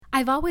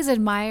I've always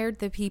admired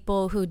the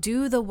people who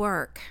do the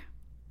work,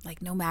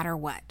 like no matter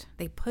what.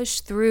 They push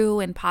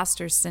through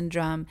imposter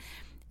syndrome.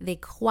 They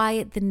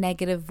quiet the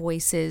negative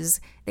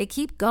voices. They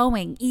keep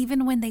going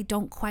even when they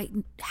don't quite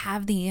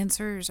have the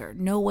answers or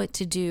know what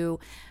to do.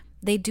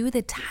 They do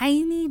the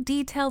tiny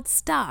detailed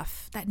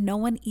stuff that no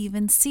one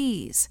even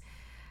sees.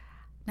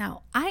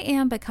 Now, I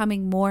am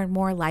becoming more and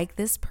more like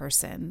this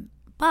person,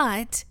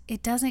 but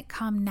it doesn't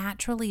come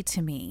naturally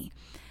to me.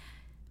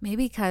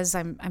 Maybe because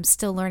I'm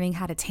still learning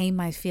how to tame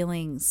my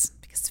feelings,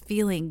 because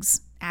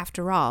feelings,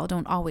 after all,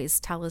 don't always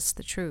tell us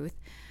the truth.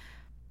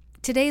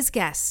 Today's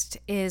guest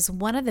is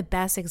one of the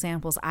best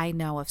examples I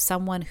know of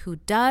someone who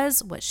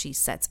does what she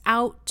sets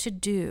out to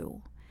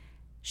do.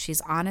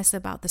 She's honest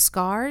about the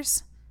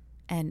scars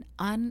and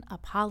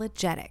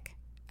unapologetic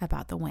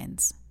about the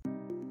wins.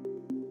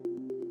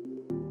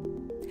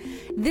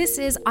 This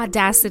is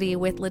Audacity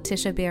with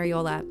Nikesha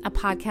Barriola, a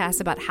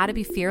podcast about how to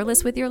be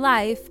fearless with your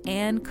life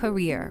and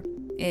career.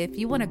 If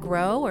you want to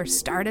grow or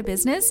start a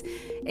business,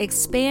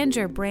 expand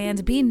your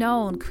brand, be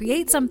known,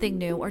 create something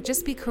new, or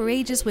just be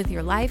courageous with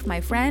your life, my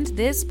friend,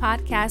 this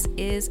podcast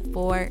is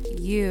for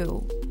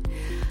you.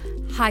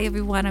 Hi,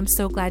 everyone. I'm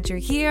so glad you're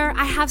here.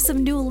 I have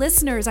some new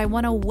listeners I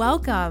want to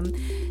welcome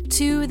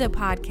to the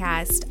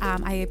podcast.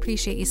 I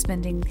appreciate you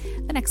spending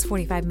the next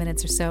 45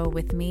 minutes or so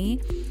with me.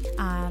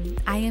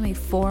 I am a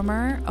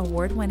former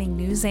award-winning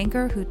news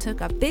anchor who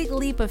took a big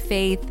leap of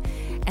faith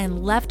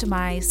and left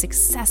my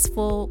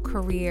successful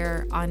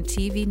career on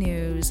TV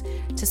news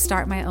to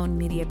start my own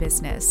media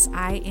business.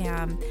 I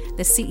am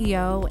the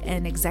CEO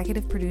and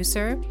executive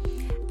producer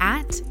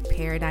at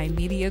Paradigm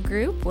Media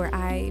Group, where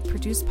I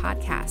produce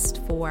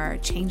podcasts for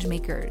change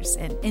makers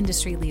and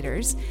industry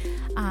leaders.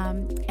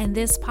 And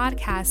this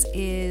podcast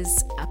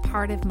is a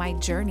part of my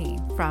journey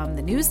from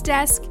the news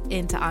desk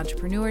into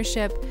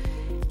entrepreneurship.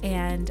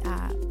 And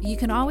you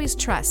can always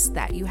trust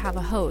that you have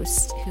a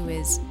host who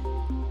is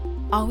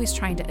always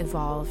trying to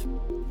evolve,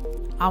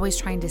 always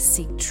trying to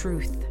seek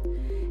truth,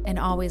 and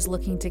always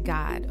looking to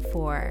God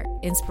for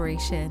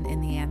inspiration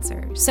and the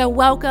answer. So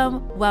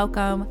welcome,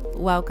 welcome,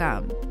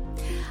 welcome.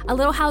 A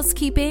little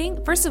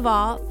housekeeping. First of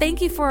all,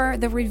 thank you for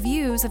the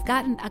reviews. I've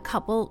gotten a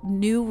couple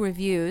new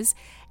reviews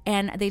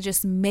and they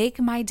just make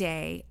my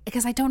day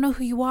because I don't know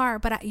who you are,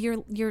 but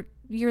you're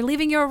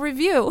leaving your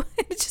review.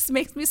 It just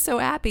makes me so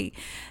happy.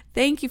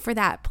 Thank you for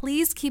that.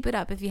 Please keep it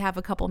up if you have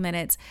a couple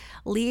minutes.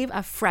 Leave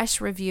a fresh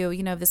review.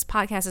 You know, this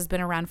podcast has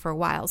been around for a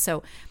while,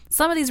 so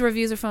some of these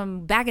reviews are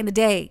from back in the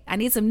day. I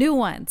need some new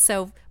ones.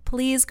 So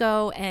please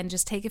go and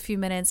just take a few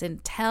minutes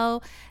and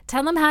tell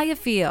them how you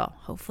feel.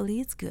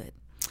 Hopefully it's good.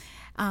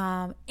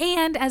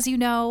 And as you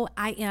know,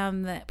 I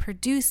am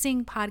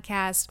producing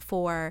podcasts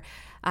for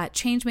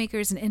change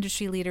makers and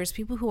industry leaders,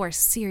 people who are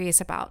serious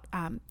about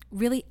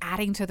really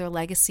adding to their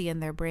legacy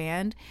and their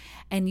brand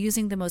and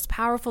using the most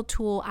powerful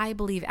tool I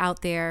believe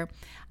out there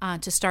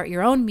to start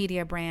your own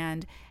media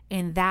brand,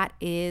 and that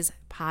is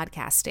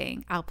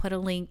podcasting. I'll put a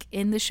link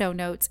in the show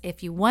notes.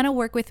 If you want to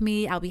work with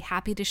me, I'll be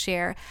happy to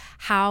share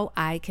how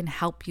I can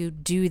help you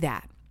do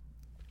that.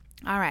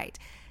 All right.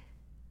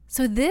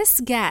 So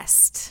this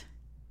guest,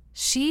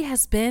 she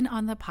has been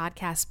on the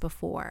podcast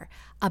before.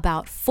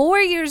 About 4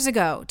 years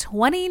ago,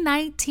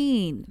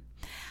 2019,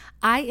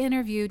 I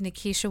interviewed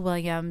Nikesha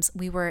Williams.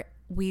 We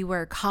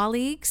were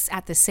colleagues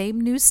at the same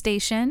news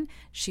station.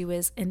 She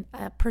was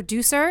a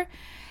producer.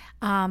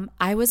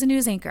 I was a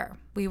news anchor.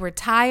 We were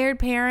tired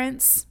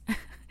parents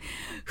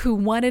who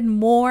wanted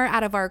more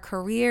out of our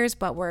careers,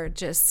 but were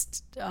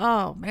just,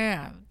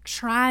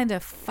 trying to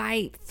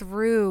fight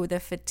through the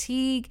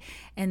fatigue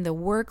and the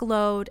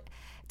workload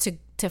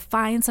to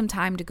find some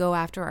time to go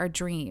after our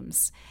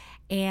dreams.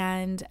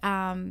 And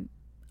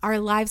our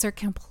lives are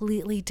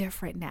completely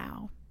different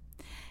now.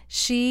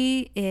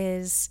 She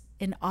is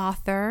an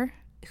author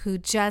who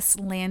just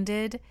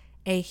landed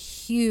a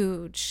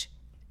huge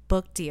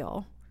book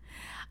deal.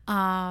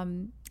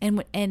 And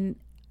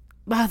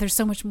wow, there's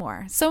so much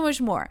more.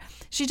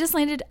 She just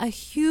landed a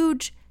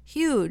huge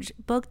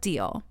book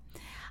deal.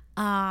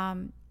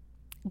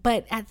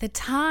 But at the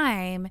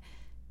time,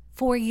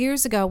 4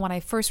 years ago, when I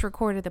first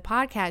recorded the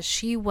podcast,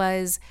 she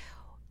was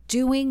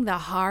doing the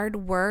hard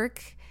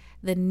work,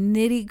 the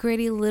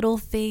nitty-gritty little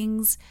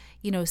things,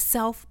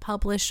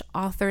 self-published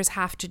authors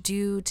have to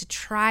do to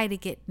try to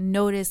get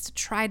noticed, to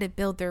try to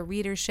build their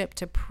readership,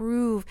 to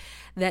prove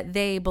that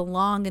they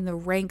belong in the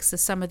ranks of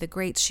some of the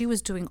greats. She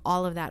was doing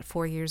all of that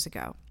 4 years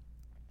ago.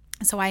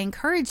 So I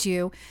encourage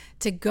you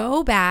to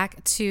go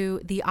back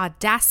to The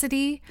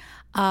Audacity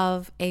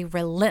of a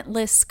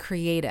Relentless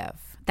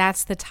Creative.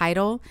 That's the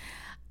title.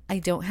 I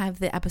don't have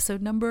the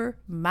episode number,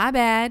 my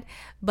bad,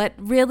 but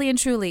really and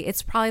truly,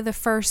 it's probably the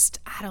first,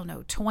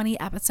 20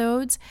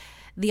 episodes,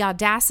 The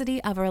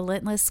Audacity of a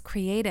Relentless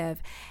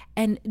Creative.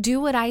 And do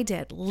what I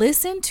did.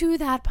 Listen to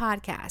that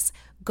podcast.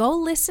 Go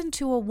listen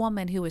to a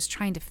woman who was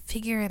trying to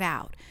figure it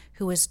out,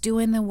 who was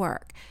doing the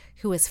work,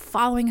 who was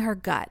following her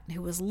gut,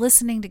 who was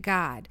listening to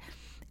God.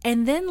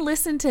 And then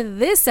listen to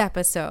this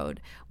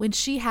episode when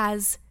she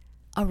has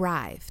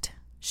arrived.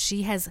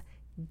 She has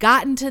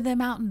gotten to the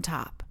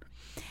mountaintop.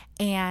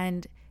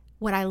 And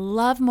what I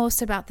love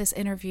most about this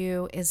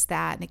interview is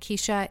that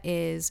Nikesha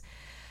is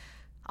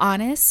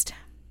honest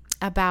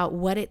about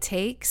what it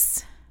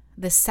takes,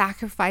 the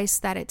sacrifice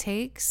that it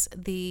takes,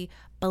 the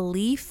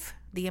belief,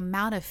 the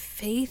amount of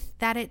faith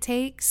that it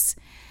takes,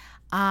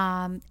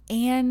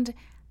 and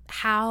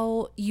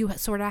how you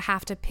sort of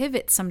have to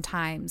pivot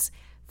sometimes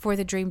for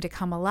the dream to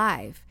come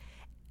alive.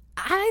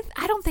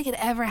 I don't think it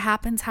ever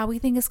happens how we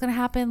think it's going to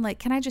happen. Like,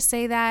 can I just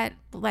say that?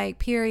 Like,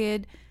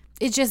 period.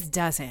 It just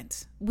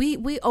doesn't.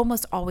 We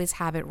almost always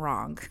have it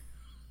wrong.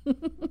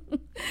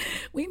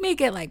 We may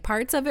get like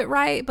parts of it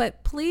right,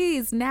 but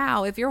please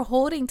now, if you're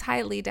holding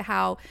tightly to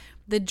how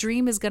the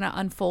dream is going to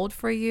unfold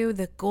for you,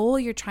 the goal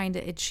you're trying to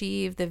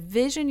achieve, the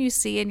vision you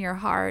see in your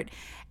heart,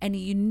 and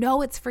you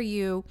know it's for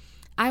you,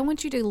 I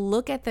want you to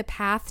look at the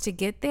path to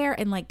get there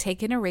and like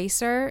take an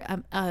eraser,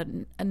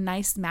 a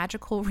nice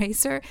magical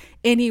eraser,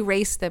 and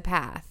erase the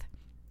path,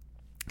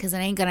 because it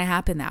ain't going to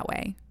happen that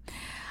way.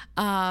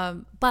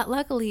 But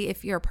luckily,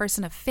 if you're a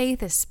person of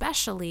faith,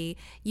 especially,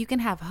 you can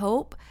have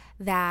hope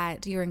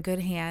that you're in good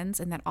hands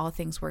and that all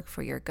things work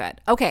for your good.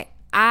 Okay,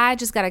 I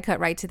just got to cut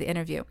right to the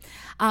interview.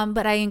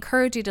 But I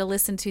encourage you to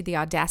listen to The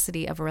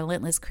Audacity of a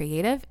Relentless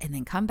Creative and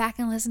then come back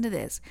and listen to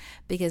this,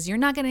 because you're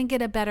not going to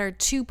get a better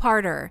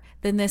two-parter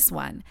than this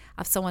one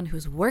of someone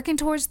who's working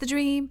towards the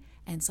dream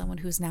and someone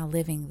who's now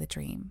living the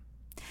dream.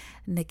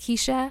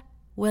 Nikesha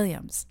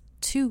Williams,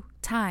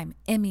 two-time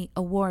Emmy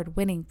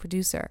Award-winning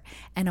producer,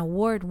 an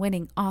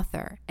award-winning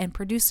author and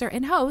producer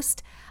and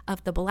host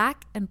of the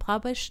Black and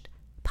Published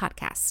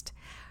podcast.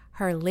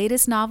 Her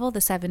latest novel,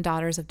 The Seven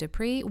Daughters of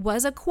Dupree,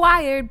 was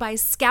acquired by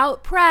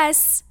Scout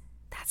Press.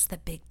 That's the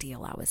big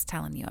deal I was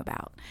telling you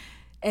about,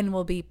 and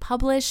will be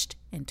published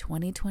in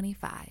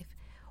 2025.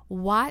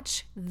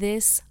 Watch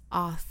this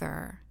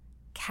author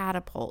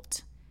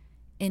catapult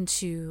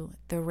into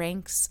the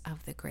ranks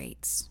of the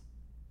greats.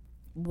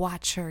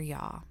 Watch her,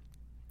 y'all.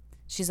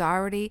 She's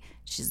already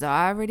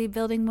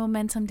building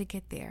momentum to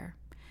get there.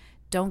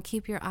 Don't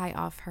keep your eye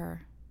off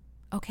her.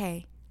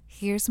 Okay,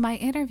 here's my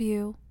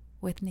interview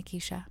with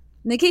Nikesha.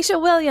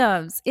 Nikesha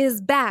Williams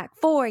is back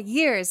 4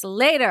 years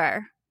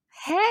later.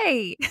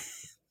 Hey.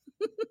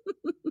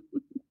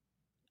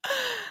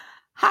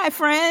 Hi,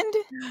 friend.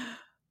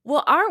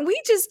 Well, aren't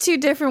we just two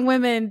different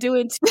women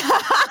doing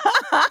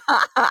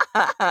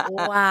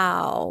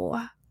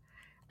Wow.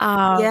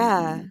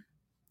 Yeah.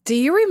 Do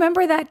you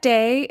remember that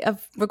day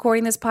of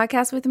recording this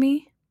podcast with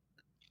me?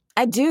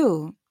 I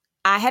do.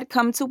 I had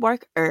come to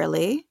work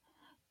early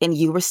and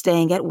you were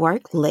staying at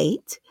work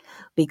late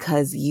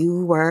because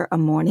you were a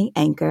morning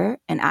anchor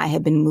and I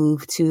had been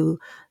moved to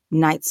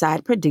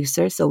nightside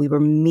producer. So we were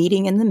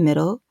meeting in the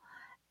middle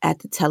at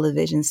the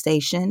television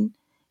station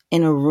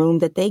in a room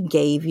that they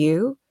gave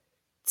you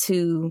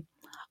to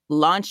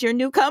launch your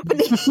new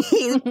company,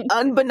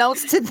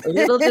 unbeknownst to them.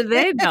 Little did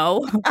they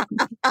know.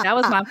 That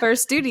was my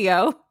first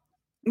studio.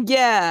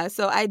 Yeah,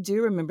 so I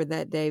do remember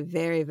that day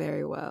very,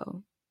 very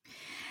well.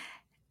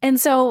 And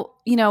so,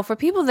 you know, for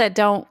people that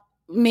don't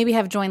maybe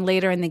have joined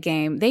later in the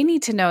game, they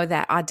need to know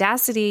that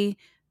Audacity,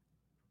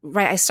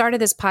 right? I started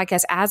this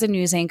podcast as a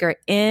news anchor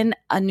in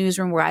a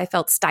newsroom where I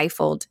felt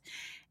stifled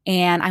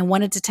and I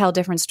wanted to tell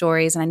different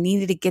stories and I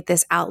needed to get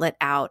this outlet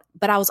out.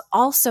 But I was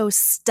also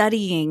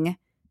studying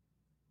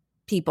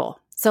people.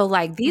 So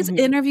like these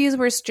interviews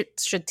were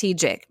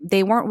strategic.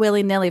 They weren't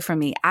willy-nilly for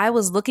me. I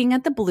was looking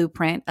at the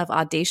blueprint of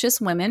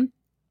audacious women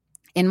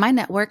in my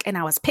network and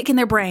I was picking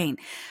their brain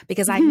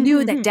because I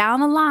knew that down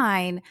the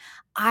line,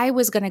 I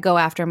was going to go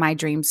after my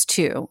dreams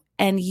too.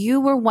 And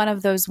you were one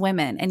of those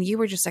women and you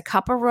were just a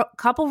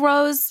couple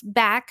rows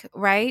back,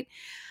 right?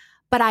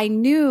 But I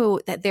knew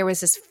that there was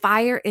this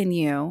fire in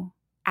you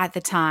at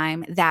the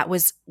time that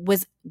was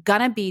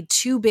going to be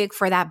too big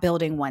for that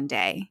building one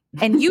day.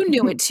 And you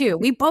knew it too.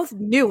 We both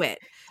knew it.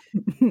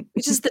 We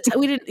just,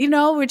 we didn't, you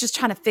know, we're just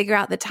trying to figure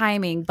out the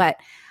timing. But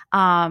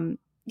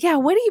yeah,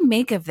 what do you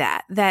make of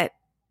that? That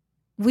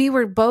we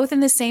were both in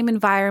the same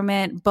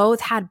environment,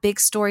 both had big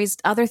stories,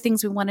 other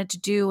things we wanted to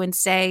do and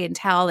say and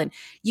tell. And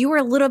you were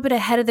a little bit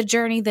ahead of the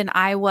journey than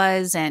I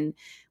was. And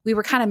we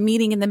were kind of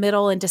meeting in the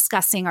middle and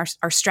discussing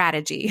our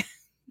strategy.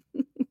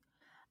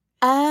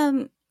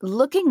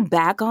 Looking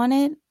back on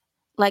it,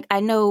 like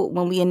I know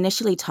when we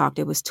initially talked,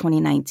 it was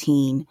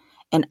 2019.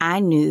 And I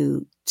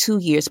knew 2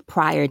 years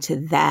prior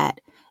to that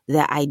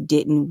I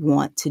didn't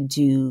want to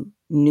do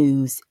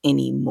news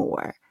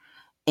anymore.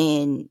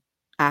 And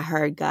I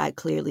heard God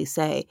clearly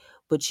say,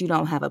 but you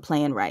don't have a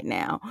plan right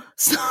now.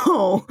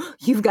 So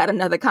you've got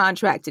another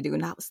contract to do.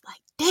 And I was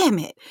like, damn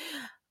it.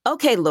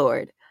 Okay,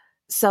 Lord.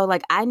 So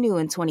like I knew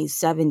in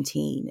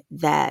 2017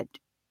 that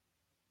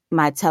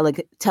my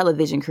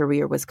television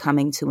career was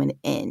coming to an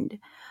end.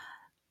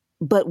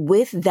 But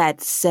with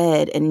that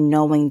said, and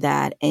knowing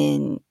that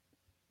and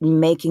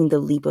making the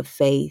leap of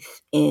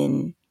faith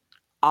in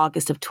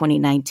August of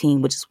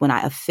 2019, which is when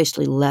I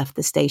officially left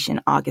the station,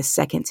 August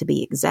 2nd to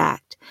be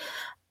exact,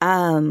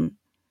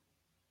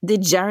 the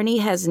journey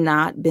has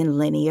not been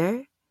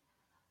linear.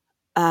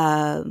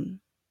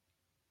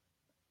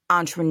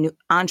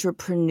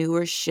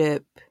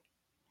 Entrepreneurship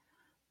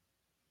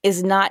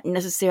is not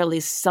necessarily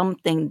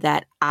something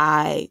that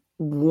I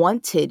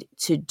wanted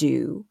to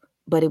do,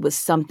 but it was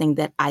something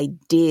that I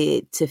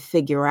did to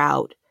figure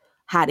out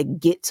how to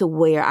get to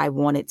where I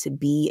wanted to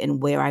be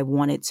and where I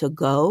wanted to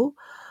go.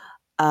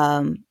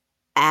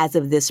 As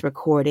of this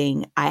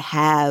recording, I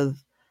have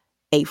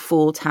a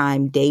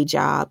full-time day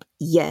job,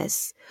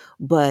 yes,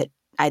 but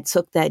I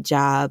took that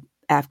job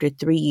after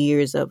 3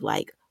 years of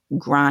like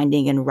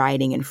grinding and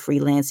writing and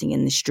freelancing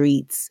in the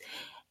streets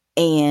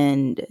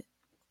and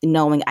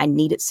knowing I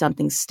needed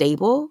something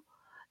stable,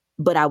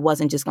 but I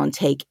wasn't just going to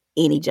take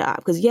any job.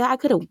 Because, yeah, I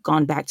could have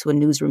gone back to a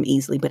newsroom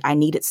easily, but I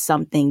needed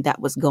something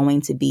that was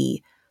going to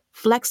be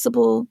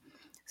flexible,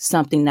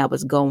 something that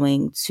was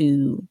going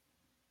to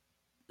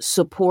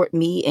support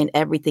me in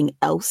everything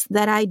else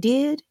that I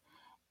did.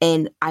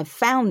 And I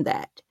found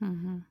that.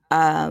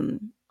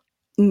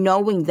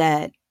 Knowing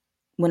that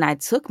when I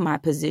took my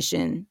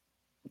position,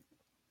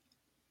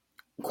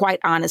 quite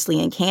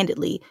honestly and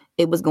candidly,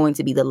 it was going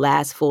to be the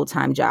last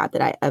full-time job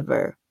that I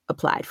ever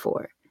applied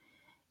for.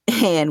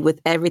 And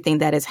with everything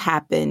that has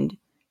happened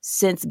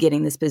since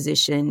getting this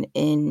position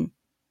in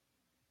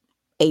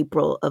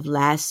April of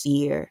last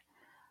year,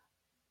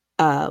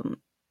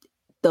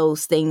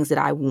 those things that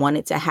I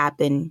wanted to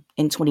happen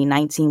in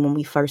 2019 when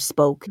we first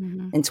spoke,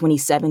 in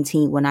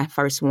 2017 when I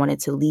first wanted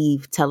to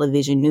leave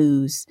television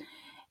news,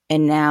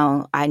 and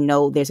now I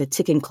know there's a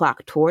ticking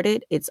clock toward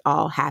it. It's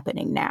all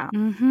happening now.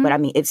 But I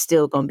mean, it's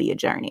still going to be a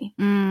journey.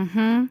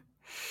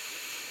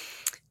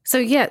 So,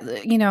 yeah,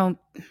 you know,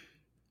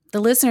 the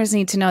listeners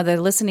need to know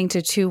they're listening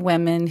to two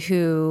women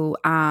who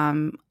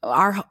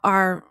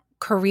our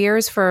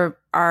careers for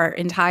our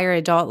entire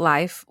adult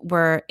life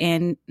were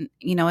in,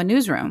 you know, a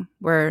newsroom.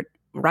 We're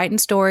writing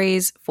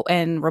stories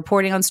and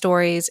reporting on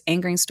stories,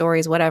 anchoring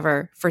stories,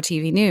 whatever, for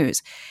TV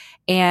news.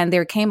 And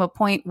there came a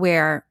point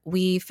where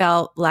we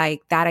felt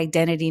like that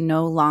identity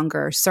no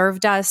longer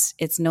served us.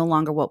 It's no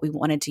longer what we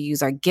wanted to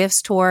use our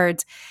gifts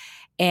towards.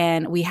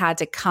 And we had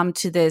to come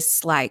to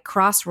this like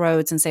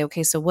crossroads and say,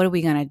 okay, so what are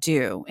we going to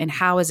do? And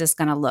how is this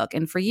going to look?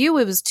 And for you,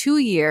 it was 2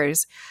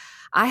 years.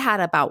 I had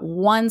about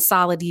one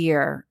solid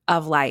year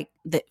of like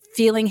the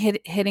feeling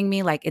hitting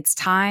me like it's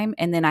time.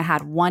 And then I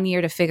had 1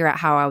 year to figure out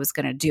how I was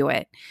going to do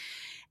it.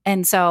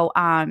 And so,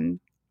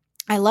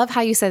 I love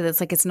how you said it's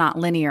like it's not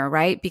linear,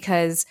 right?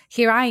 Because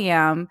here I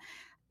am,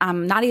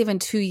 I'm not even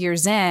 2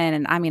 years in.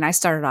 And I mean, I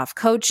started off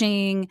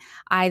coaching.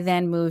 I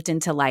then moved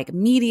into like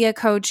media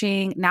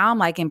coaching. Now I'm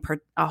like in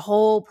a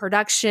whole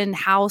production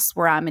house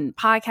where I'm in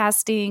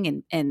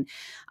podcasting.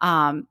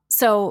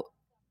 So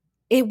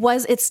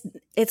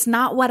it's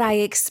not what I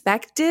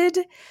expected.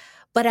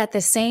 But at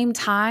the same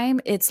time,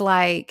 it's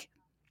like,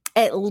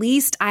 at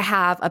least I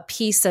have a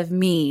piece of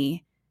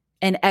me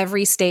in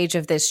every stage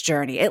of this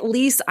journey. At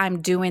least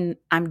I'm doing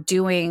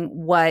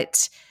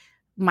what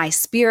my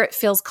spirit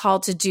feels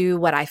called to do,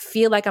 what I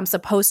feel like I'm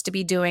supposed to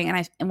be doing.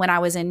 And when I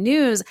was in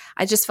news,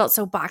 I just felt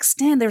so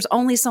boxed in. There's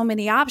only so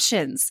many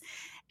options.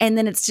 And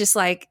then it's just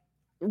like,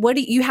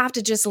 you have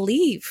to just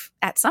leave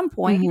at some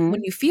point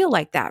when you feel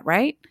like that,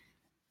 right?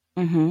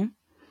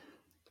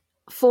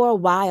 For a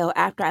while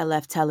after I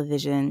left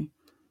television,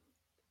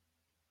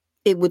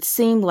 it would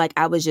seem like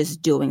I was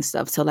just doing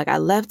stuff. So like I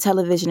left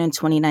television in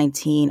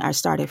 2019. I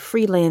started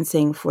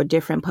freelancing for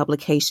different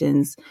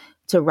publications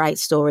to write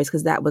stories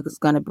because that was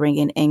going to bring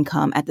in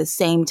income. At the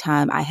same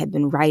time, I had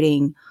been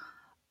writing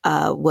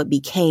what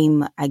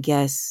became, I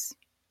guess,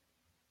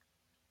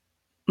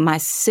 my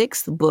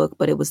sixth book,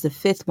 but it was the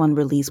fifth one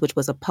released, which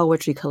was a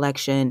poetry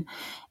collection.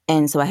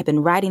 And so I had been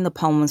writing the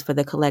poems for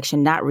the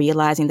collection, not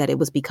realizing that it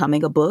was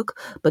becoming a book,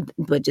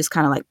 but just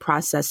kind of like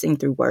processing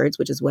through words,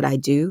 which is what I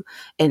do.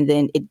 And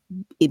then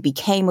it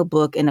became a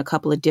book, and a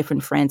couple of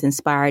different friends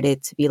inspired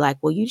it to be like,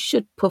 well, you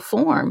should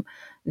perform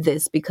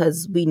this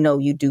because we know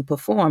you do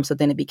perform. So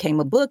then it became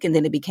a book, and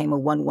then it became a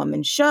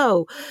one-woman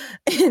show.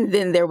 And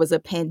then there was a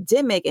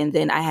pandemic. And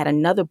then I had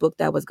another book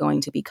that was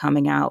going to be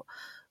coming out,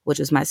 which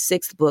was my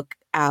sixth book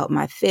out,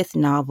 my fifth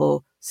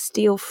novel,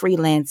 still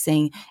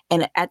freelancing.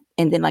 And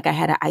then like I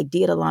had an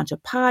idea to launch a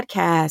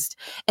podcast.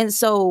 And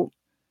so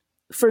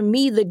for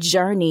me, the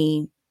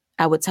journey,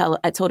 I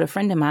told a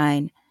friend of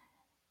mine,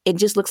 it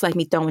just looks like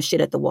me throwing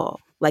shit at the wall.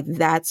 Like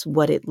that's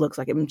what it looks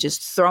like. I'm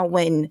just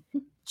throwing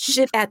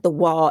shit at the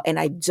wall and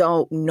I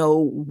don't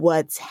know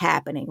what's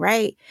happening,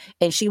 right?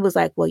 And she was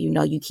like, well,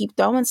 you keep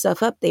throwing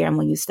stuff up there, and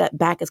when you step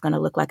back, it's going to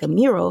look like a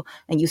mural,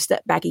 and you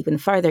step back even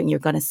further and you're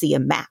going to see a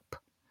map.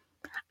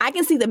 I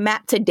can see the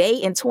map today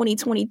in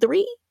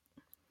 2023,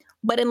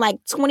 but in like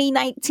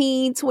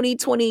 2019,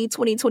 2020,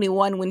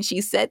 2021, when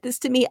she said this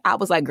to me, I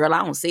was like, girl,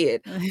 I don't see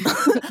it.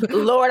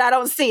 Lord, I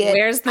don't see it.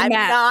 Where's the map?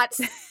 I'm not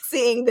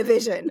seeing the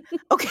vision.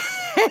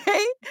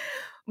 Okay.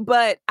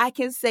 But I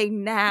can say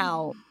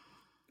now,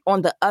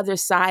 on the other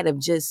side of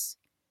just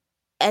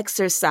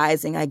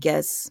exercising, I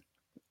guess,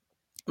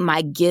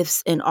 my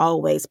gifts in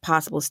all ways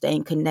possible,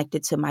 staying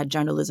connected to my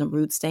journalism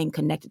roots, staying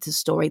connected to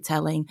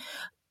storytelling,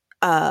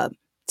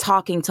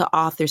 talking to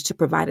authors to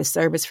provide a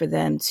service for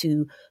them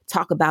to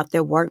talk about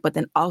their work, but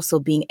then also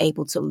being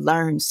able to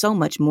learn so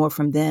much more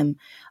from them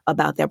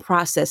about their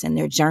process and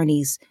their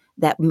journeys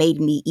that made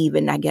me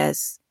even, I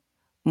guess,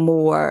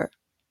 more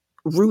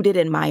rooted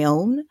in my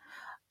own.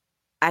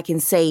 I can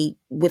say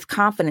with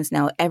confidence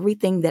now,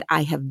 everything that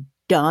I have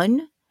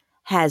done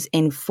has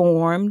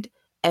informed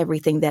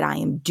everything that I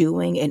am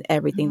doing and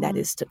everything that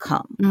is to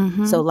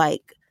come. So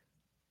like,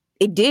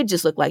 it did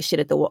just look like shit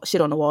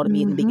on the wall to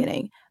me in the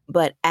beginning.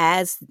 But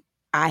as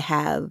I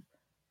have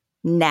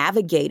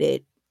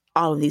navigated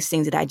all of these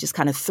things that I just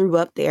kind of threw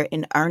up there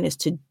in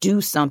earnest to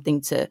do something,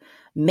 to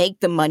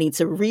make the money,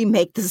 to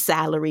remake the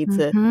salary,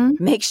 to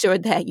make sure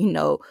that,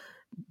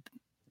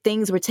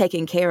 things were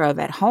taken care of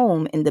at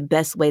home in the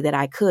best way that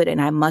I could.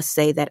 And I must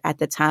say that at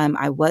the time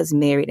I was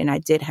married and I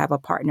did have a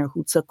partner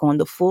who took on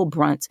the full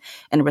brunt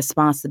and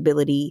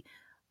responsibility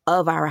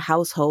of our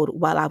household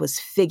while I was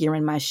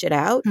figuring my shit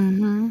out.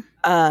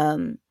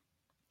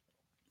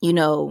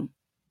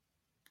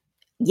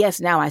 Yes,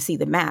 now I see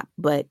the map,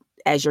 but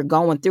as you're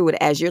going through it,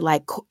 as you're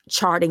like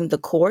charting the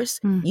course,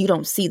 you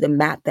don't see the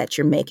map that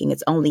you're making.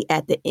 It's only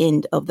at the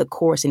end of the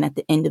course and at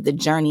the end of the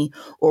journey,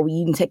 or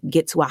you can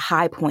get to a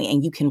high point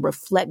and you can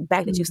reflect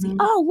back that you see,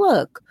 oh,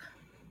 look,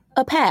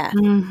 a path.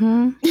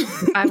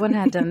 If I wouldn't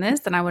have done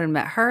this, then I would have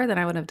met her, then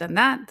I would have done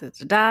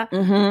that.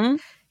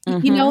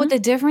 You know what the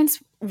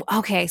difference?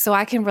 Okay, so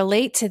I can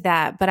relate to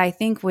that, but I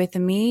think with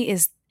me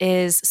is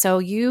so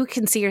you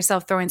can see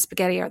yourself throwing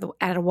spaghetti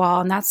at a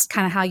wall, and that's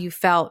kind of how you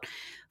felt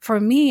for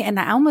me. And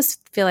I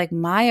almost feel like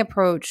my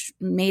approach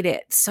made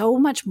it so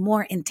much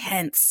more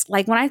intense.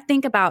 Like when I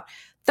think about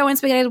throwing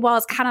spaghetti at the wall,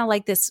 it's kind of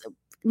like this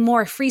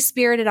more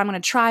free-spirited, I'm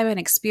going to try and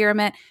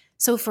experiment.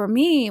 So for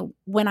me,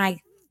 when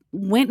I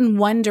went in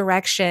one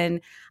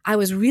direction, I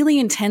was really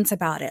intense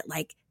about it.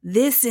 Like,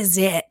 this is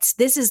it.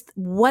 This is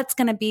what's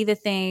going to be the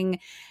thing.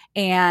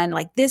 And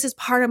like, this is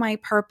part of my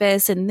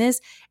purpose and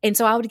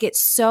so I would get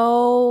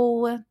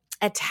so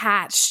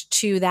attached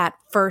to that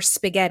first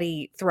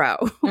spaghetti throw.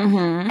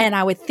 And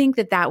I would think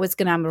that was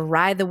going to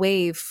ride the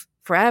wave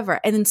forever.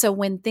 And then so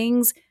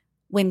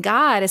when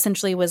God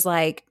essentially was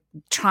like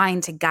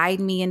trying to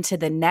guide me into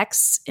the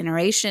next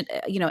iteration,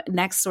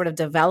 next sort of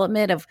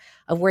development of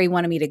where he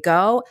wanted me to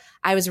go,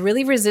 I was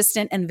really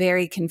resistant and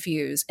very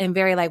confused and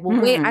very like,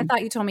 well, wait, I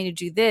thought you told me to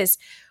do this.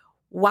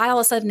 Why all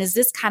of a sudden is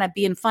this kind of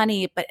being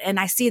funny, and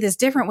I see this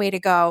different way to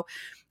go?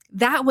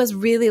 That was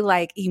really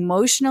like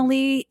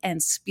emotionally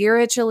and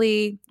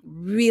spiritually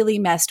really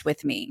messed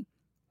with me.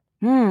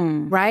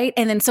 Right.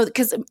 And then so,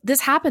 because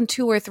this happened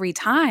 2 or 3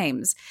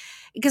 times,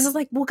 because it's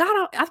like, well,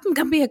 God, I'm going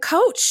to be a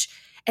coach.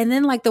 And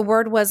then like the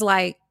word was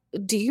like,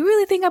 do you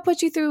really think I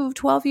put you through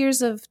 12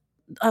 years of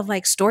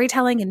like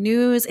storytelling and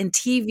news and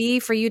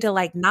TV for you to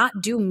like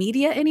not do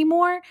media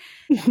anymore?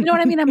 You know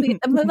what I mean? I'm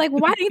like,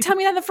 well, why didn't you tell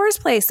me that in the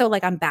first place? So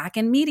like I'm back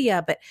in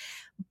media,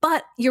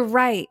 but you're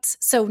right.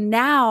 So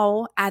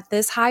now at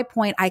this high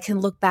point, I can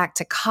look back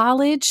to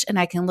college and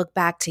I can look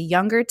back to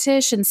younger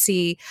Tish and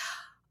see,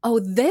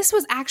 oh, this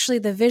was actually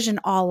the vision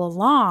all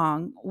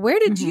along. Where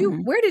did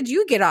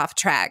you get off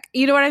track?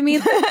 You know what I mean?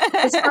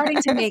 It's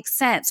starting to make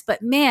sense.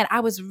 But man,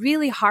 I was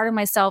really hard on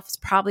myself. It's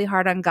probably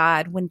hard on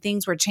God when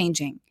things were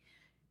changing.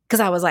 Because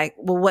I was like,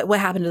 well, what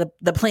happened to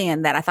the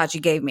plan that I thought you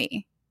gave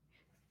me?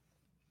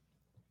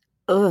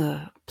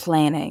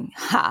 Planning.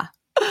 Ha.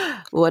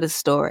 What a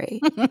story.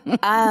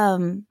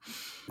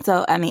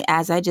 So, I mean,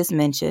 as I just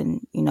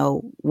mentioned,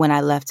 when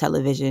I left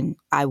television,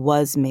 I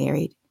was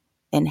married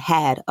and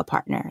had a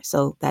partner.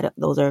 So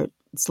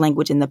it's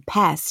language in the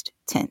past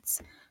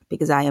tense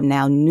because I am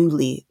now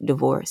newly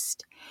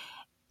divorced.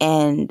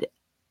 And,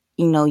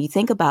 you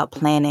think about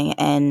planning,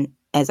 and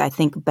as I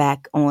think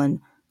back on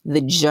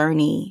the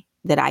journey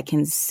that I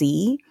can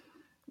see,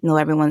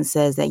 everyone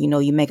says that,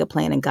 you make a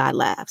plan and God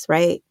laughs,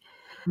 right?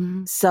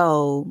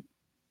 So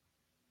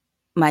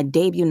my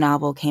debut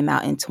novel came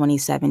out in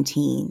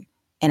 2017.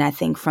 And I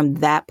think from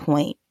that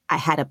point, I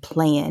had a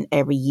plan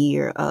every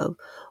year of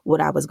what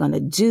I was going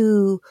to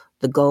do,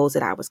 the goals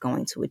that I was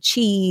going to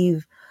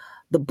achieve,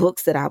 the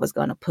books that I was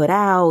going to put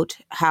out,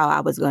 how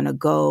I was going to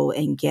go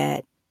and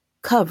get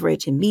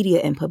coverage and media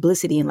and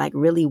publicity and like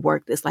really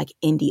work this like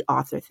indie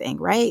author thing,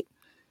 right?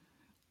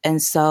 And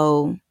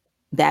so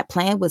that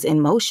plan was in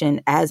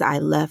motion as I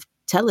left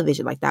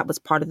television. Like that was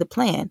part of the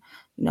plan.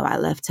 I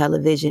left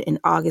television in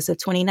August of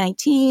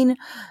 2019.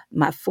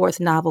 My fourth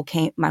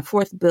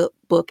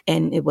book,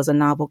 and it was a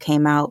novel,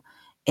 came out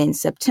in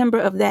September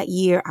of that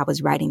year. I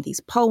was writing these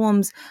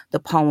poems. The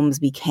poems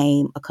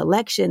became a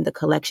collection. The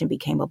collection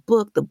became a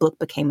book. The book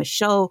became a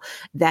show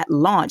that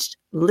launched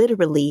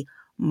literally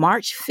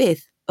March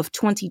 5th of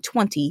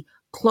 2020,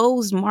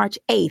 closed March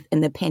 8th,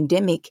 and the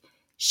pandemic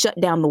shut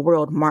down the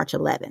world March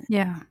 11th.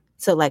 Yeah.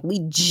 So like we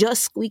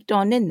just squeaked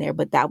on in there,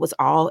 but that was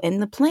all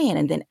in the plan.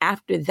 And then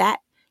after that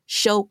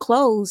show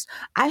closed,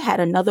 I had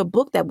another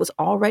book that was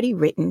already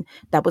written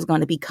that was going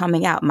to be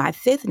coming out, my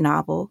 5th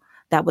novel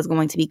that was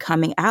going to be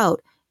coming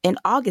out in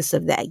August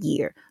of that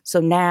year. So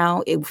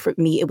now for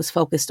me, it was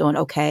focused on,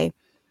 okay,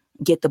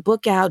 get the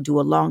book out, do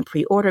a long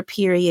pre-order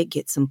period,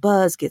 get some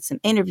buzz, get some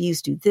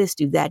interviews, do this,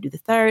 do that, do the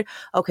third.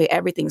 Okay,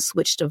 everything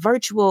switched to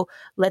virtual.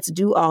 Let's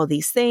do all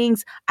these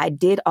things. I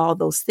did all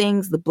those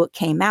things. The book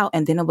came out,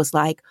 and then it was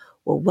like,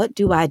 well, what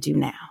do I do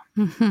now?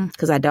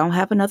 Because I don't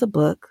have another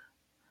book.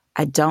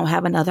 I don't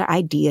have another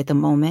idea at the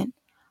moment.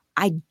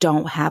 I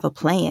don't have a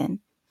plan.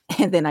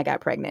 And then I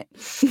got pregnant.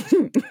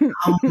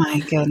 Oh my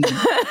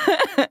goodness.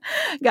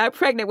 Got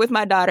pregnant with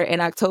my daughter in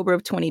October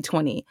of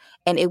 2020.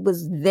 And it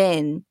was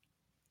then,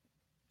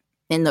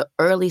 in the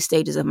early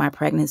stages of my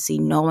pregnancy,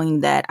 knowing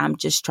that I'm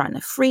just trying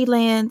to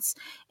freelance,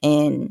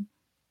 and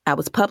I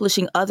was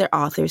publishing other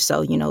authors.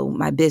 So,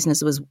 my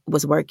business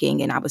was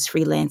working and I was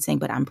freelancing,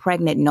 but I'm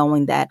pregnant,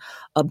 knowing that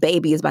a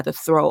baby is about to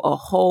throw a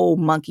whole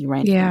monkey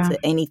wrench into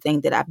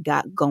anything that I've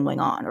got going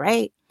on.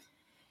 Right.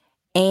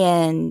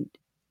 And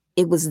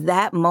it was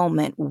that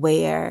moment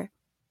where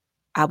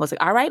I was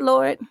like, all right,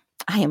 Lord,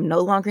 I am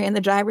no longer in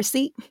the driver's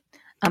seat.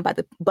 I'm about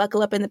to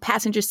buckle up in the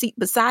passenger seat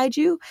beside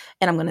you,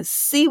 and I'm going to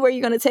see where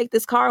you're going to take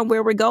this car and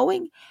where we're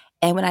going.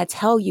 And when I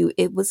tell you,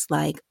 it was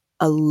like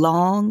a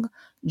long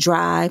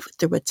drive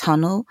through a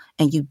tunnel,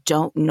 and you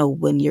don't know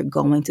when you're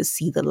going to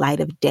see the light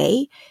of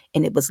day.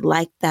 And it was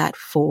like that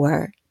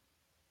for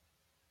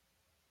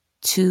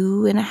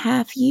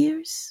 2.5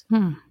 years.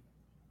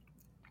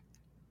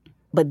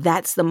 But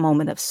that's the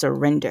moment of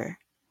surrender.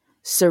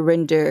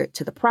 Surrender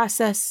to the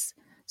process,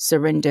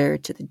 surrender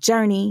to the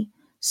journey,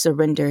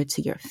 surrender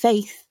to your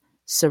faith,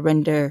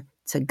 surrender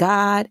to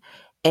God,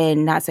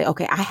 and not say,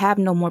 okay, I have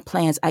no more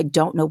plans. I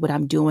don't know what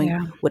I'm doing.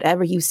 Yeah.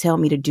 Whatever you tell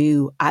me to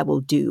do, I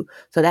will do.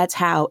 So that's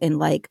how,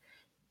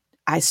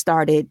 I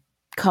started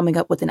coming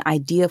up with an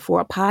idea for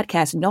a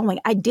podcast, knowing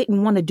I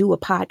didn't want to do a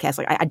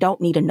podcast. I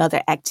don't need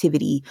another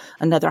activity,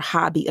 another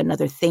hobby,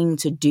 another thing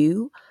to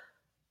do.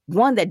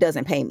 One that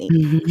doesn't pay me.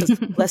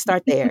 Let's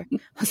start there.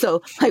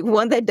 So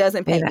one that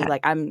doesn't pay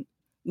me,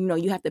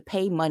 you have to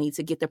pay money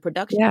to get the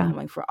production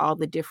going for all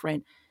the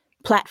different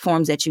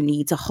platforms that you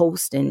need to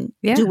host and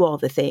do all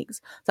the things.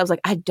 So I was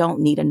like, I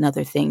don't need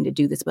another thing to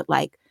do this. But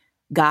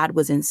God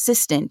was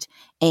insistent,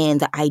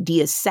 and the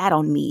idea sat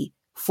on me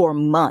for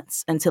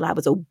months until I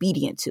was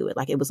obedient to it.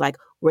 It was like,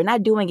 we're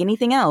not doing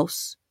anything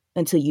else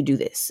until you do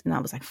this. And I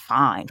was like,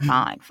 fine,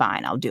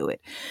 I'll do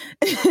it.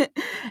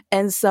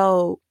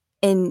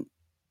 And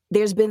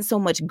there's been so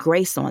much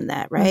grace on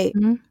that, right?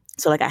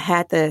 So I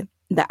had the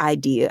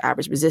idea, I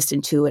was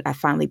resistant to it. I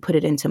finally put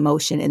it into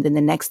motion. And then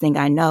the next thing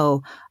I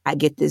know, I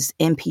get this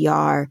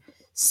NPR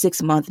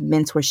 6-month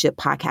mentorship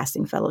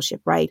podcasting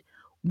fellowship, right?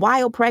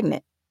 While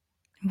pregnant.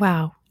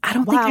 Wow. I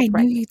don't think I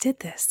knew you did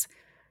this.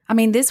 I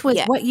mean, this was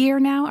what year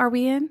now are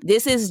we in?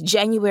 This is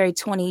January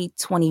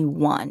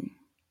 2021.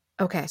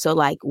 Okay. So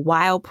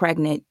while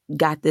pregnant,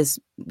 got this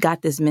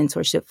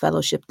mentorship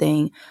fellowship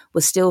thing,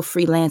 was still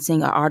freelancing.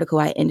 An article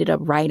I ended up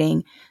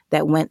writing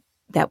that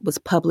was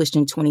published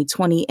in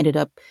 2020 ended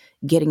up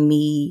getting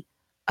me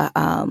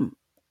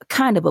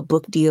kind of a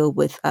book deal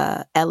with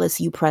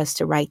LSU Press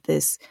to write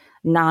this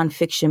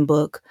nonfiction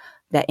book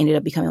that ended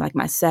up becoming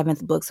my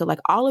 7th book. So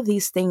all of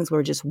these things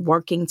were just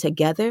working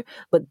together,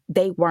 but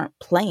they weren't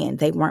planned.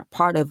 They weren't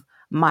part of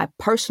my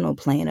personal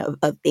plan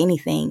of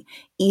anything,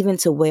 even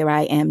to where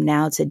I am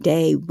now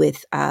today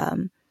with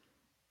the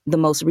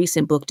most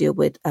recent book deal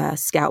with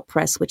Scout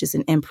Press, which is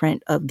an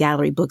imprint of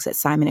gallery books at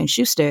Simon &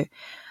 Schuster.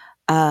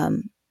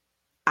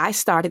 I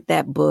started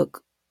that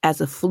book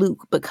as a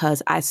fluke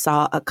because I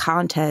saw a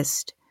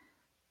contest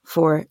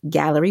for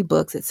gallery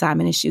books at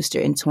Simon & Schuster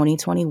in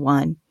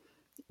 2021.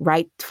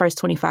 Write first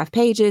 25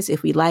 pages.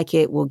 If we like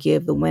it, we'll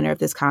give the winner of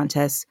this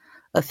contest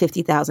a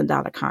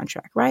 $50,000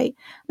 contract, right?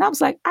 And I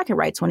was like, I can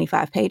write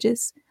 25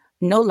 pages.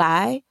 No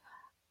lie.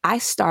 I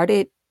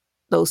started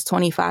those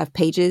 25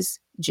 pages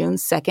June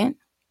 2nd,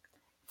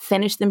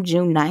 finished them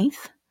June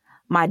 9th.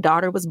 My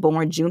daughter was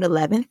born June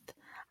 11th.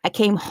 I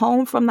came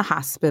home from the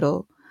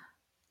hospital,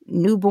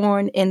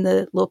 newborn in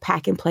the little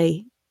pack and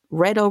play,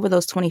 read over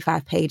those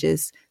 25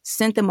 pages,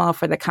 sent them off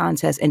for the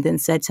contest, and then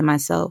said to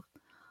myself,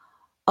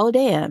 oh,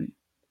 damn,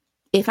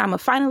 if I'm a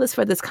finalist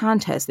for this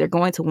contest, they're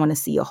going to want to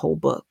see a whole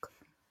book.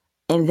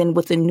 And then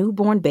with a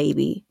newborn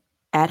baby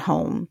at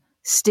home,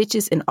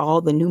 stitches and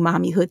all the new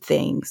mommyhood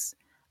things,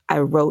 I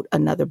wrote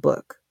another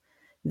book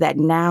that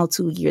now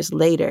 2 years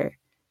later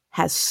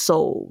has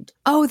sold.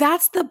 Oh,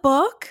 that's the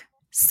book?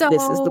 So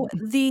this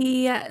is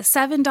the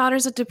 7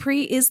 Daughters of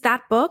Dupree is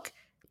that book?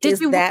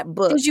 That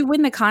book. Did you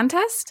win the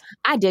contest?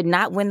 I did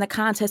not win the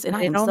contest, and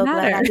I am so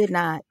glad I did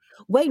not.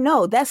 Wait,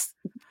 no, that's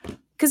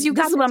because you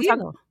got the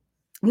deal.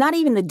 Not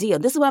even the deal.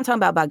 This is what I'm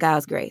talking about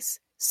God's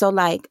grace. So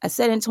I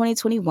said in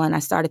 2021, I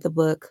started the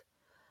book,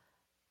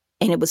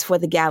 and it was for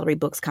the gallery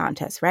books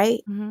contest,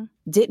 right? Mm-hmm.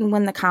 Didn't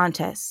win the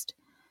contest.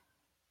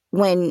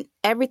 When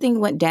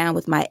everything went down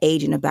with my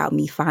agent about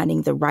me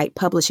finding the right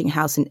publishing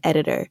house and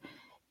editor,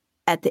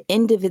 at the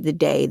end of the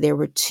day, there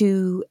were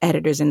 2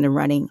 editors in the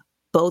running,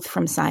 both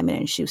from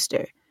Simon &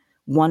 Schuster.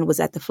 One was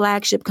at the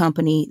flagship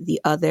company.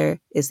 The other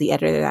is the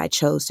editor that I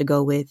chose to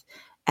go with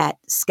at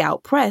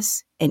Scout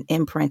Press, an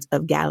imprint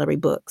of gallery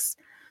books.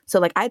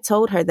 So I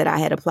told her that I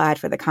had applied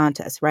for the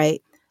contest,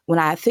 right? when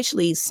I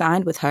officially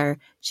signed with her,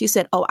 she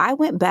said, "Oh, I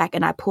went back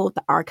and I pulled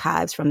the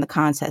archives from the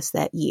contest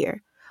that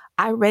year.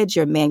 I read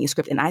your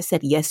manuscript and I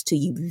said yes to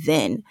you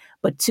then,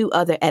 but 2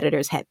 other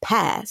editors had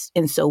passed.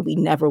 And so we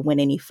never went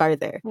any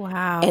further."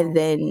 Wow. And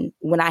then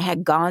when I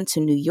had gone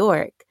to New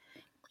York,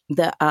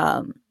 the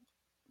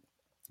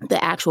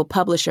actual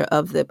publisher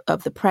of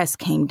the press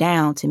came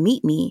down to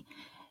meet me.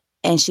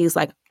 And she's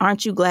like,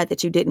 "Aren't you glad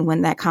that you didn't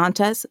win that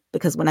contest?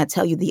 Because when I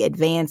tell you the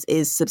advance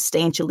is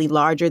substantially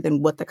larger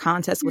than what the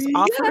contest was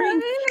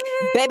offering,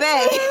 baby,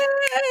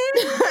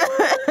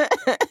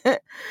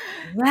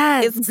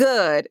 Yes. it's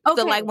good." Okay.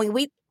 So like when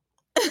we...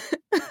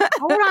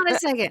 Hold on a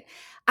second.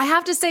 I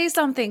have to say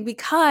something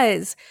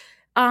because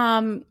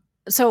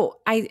so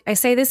I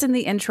say this in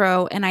the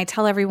intro and I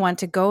tell everyone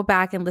to go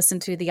back and listen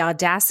to The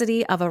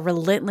Audacity of a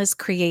Relentless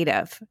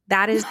Creative.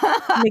 That is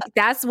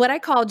that's what I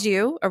called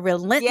you, a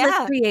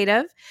relentless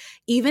creative,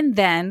 even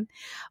then.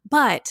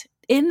 But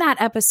in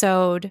that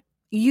episode,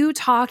 you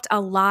talked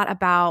a lot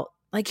about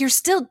like you're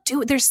still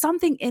there's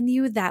something in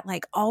you that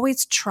like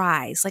always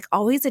tries, like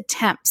always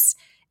attempts.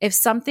 If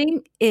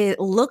something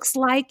looks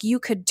like you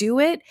could do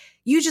it,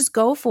 you just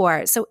go for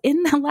it. So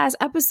in the last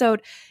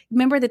episode,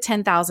 remember the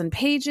 10,000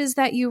 pages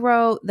that you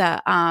wrote,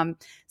 the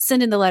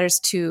sending the letters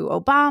to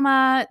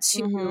Obama,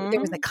 there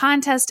was a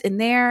contest in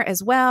there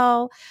as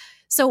well.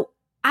 So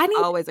I need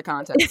always a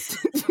contest.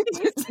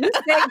 you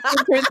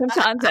say some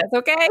contest,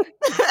 okay?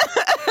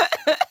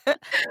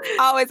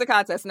 Always a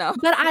contest, no.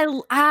 But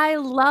I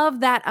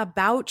love that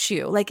about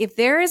you. Like if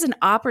there is an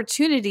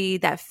opportunity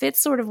that fits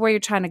sort of where you're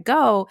trying to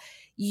go,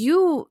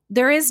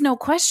 there is no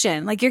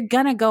question. Like you're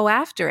gonna go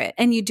after it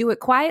and you do it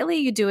quietly.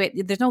 You do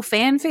it. There's no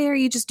fanfare.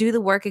 You just do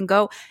the work and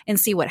go and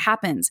see what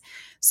happens.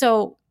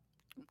 So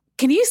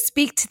can you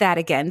speak to that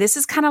again? This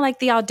is kind of like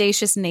the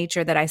audacious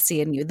nature that I see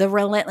in you, the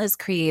relentless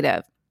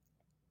creative.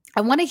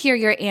 I want to hear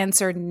your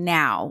answer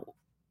now.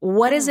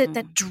 What is it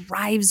that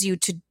drives you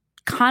to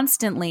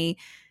constantly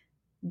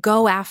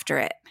go after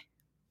it?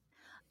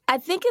 I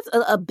think it's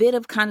a bit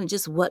of kind of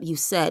just what you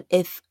said.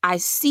 If I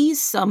see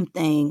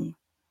something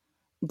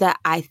that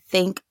I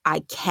think I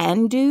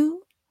can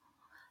do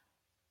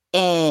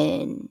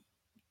and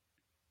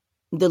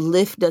the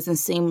lift doesn't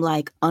seem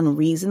like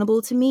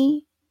unreasonable to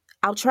me,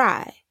 I'll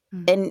try.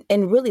 And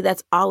really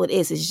that's all it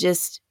is. It's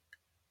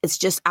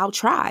just I'll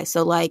try.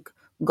 So like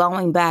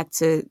going back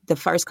to the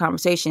first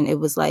conversation, it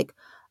was like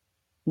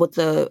with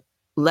the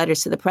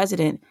letters to the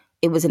president,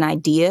 it was an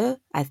idea.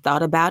 I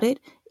thought about it.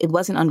 It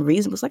wasn't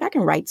unreasonable. It's like I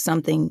can write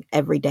something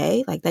every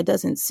day. Like that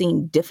doesn't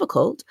seem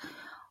difficult.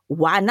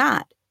 Why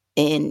not?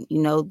 And,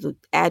 the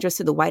address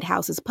to the White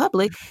House is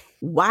public.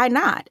 Why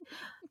not?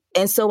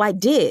 And so I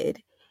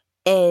did.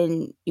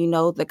 And,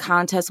 the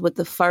contest with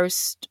the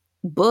first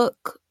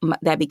book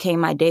that became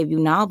my debut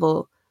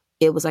novel,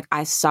 it was like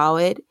I saw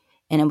it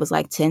and it was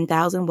like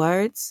 10,000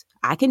 words.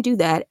 I can do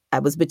that. I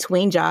was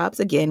between jobs.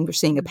 Again, we're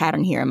seeing a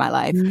pattern here in my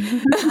life.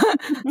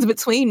 It's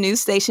between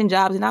news station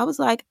jobs. And I was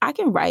like, I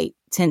can write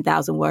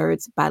 10,000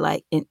 words by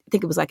I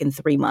think it was like in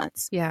 3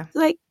 months. Yeah.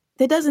 Like,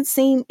 it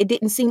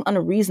didn't seem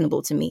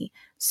unreasonable to me.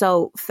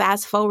 So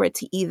fast forward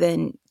to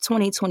even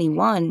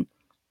 2021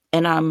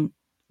 and I'm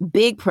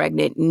big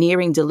pregnant,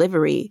 nearing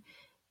delivery.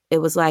 It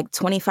was like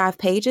 25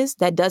 pages.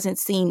 That doesn't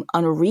seem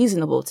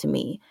unreasonable to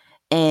me.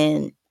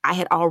 And I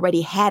had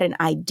already had an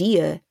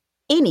idea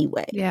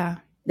anyway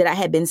that I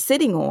had been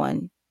sitting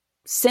on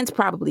since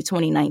probably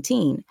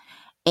 2019.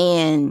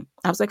 And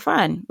I was like,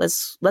 fine,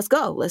 let's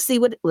go. Let's see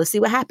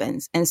what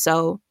happens. And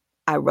so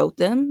I wrote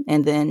them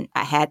and then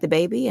I had the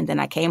baby and then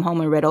I came home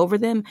and read over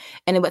them.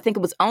 And I think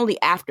it was only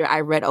after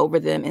I read over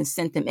them and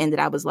sent them in that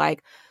I was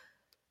like,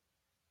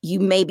 you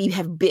maybe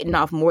have bitten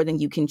off more than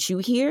you can chew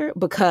here,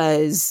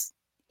 because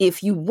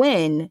if you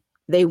win,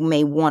 they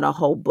may want a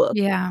whole book.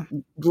 Yeah.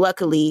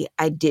 Luckily,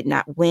 I did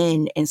not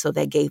win. And so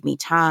that gave me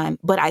time.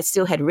 But I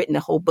still had written the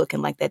whole book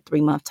in like that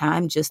 3-month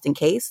time, just in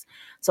case.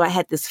 So I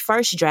had this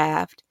first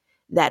draft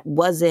that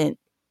wasn't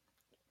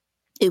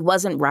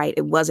right.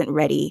 It wasn't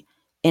ready.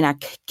 And I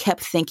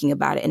kept thinking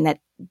about it. And that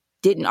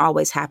didn't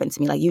always happen to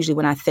me. Like usually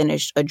when I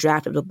finished a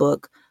draft of the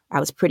book, I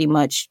was pretty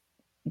much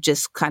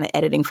just kind of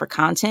editing for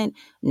content,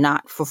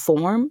 not for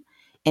form.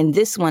 And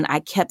this one, I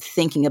kept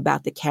thinking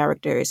about the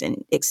characters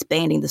and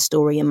expanding the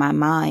story in my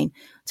mind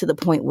to the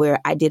point where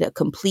I did a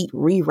complete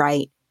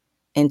rewrite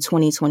in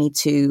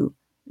 2022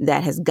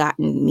 that has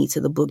gotten me to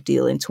the book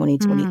deal in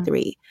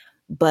 2023.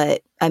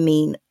 But I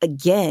mean,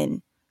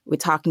 again, we're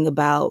talking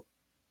about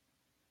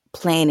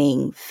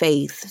planning,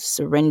 faith,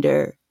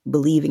 surrender,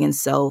 believing in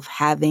self,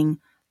 having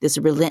this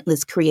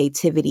relentless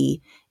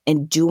creativity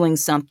and doing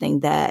something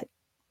that,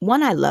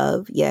 1, I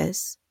love,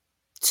 yes.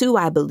 2,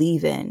 I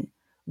believe in,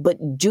 but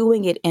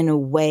doing it in a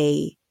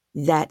way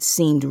that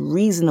seemed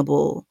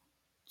reasonable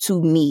to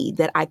me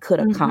that I could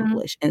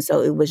accomplish. And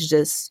so it was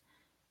just,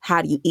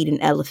 how do you eat an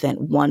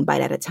elephant one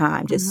bite at a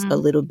time? Just a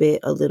little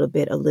bit, a little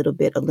bit, a little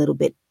bit, a little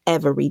bit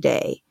every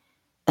day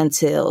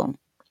until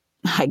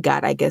I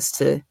got, I guess,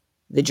 to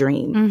the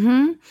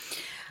dream.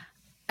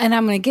 And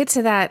I'm going to get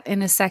to that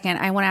in a second.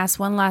 I want to ask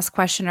one last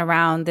question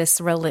around this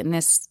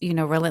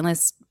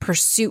relentless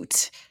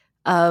pursuit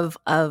of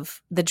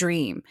the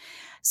dream.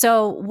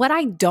 So what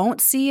I don't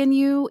see in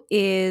you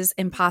is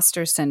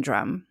imposter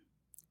syndrome.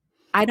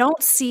 I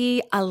don't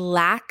see a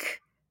lack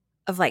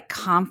of like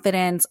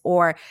confidence,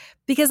 or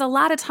because a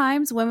lot of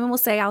times women will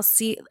say,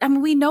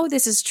 we know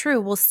this is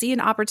true. We'll see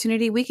an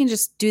opportunity. We can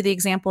just do the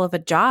example of a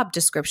job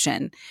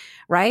description,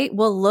 right?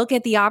 We'll look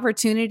at the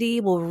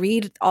opportunity. We'll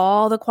read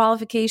all the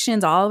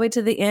qualifications all the way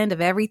to the end of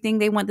everything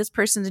they want this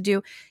person to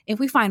do. If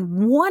we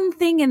find one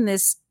thing in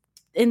this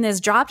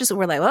job, just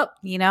we're like, well,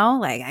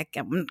 I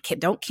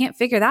can't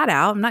figure that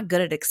out. I'm not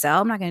good at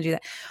Excel. I'm not going to do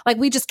that. Like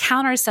we just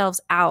count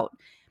ourselves out.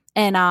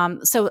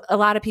 And so a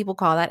lot of people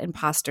call that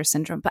imposter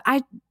syndrome.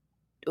 But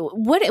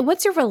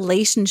what's your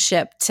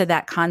relationship to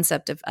that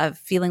concept of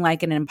feeling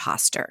like an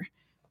imposter?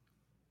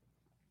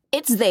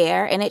 It's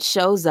there and it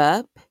shows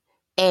up.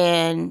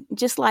 And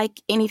just like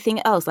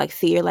anything else, like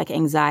fear, like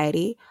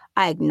anxiety,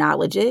 I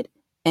acknowledge it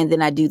and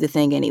then I do the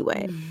thing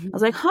anyway. I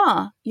was like,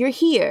 you're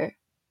here.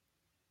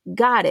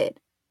 Got it.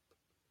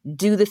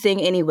 Do the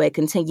thing anyway.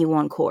 Continue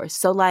on course.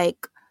 So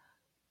like,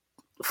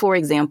 for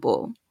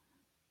example,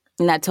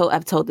 and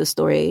I've told this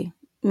story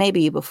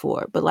maybe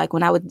before, but like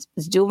when I was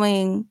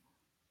doing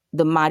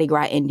the Mardi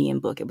Gras Indian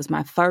book, it was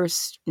my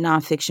first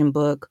nonfiction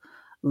book,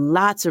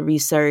 lots of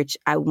research.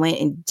 I went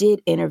and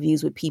did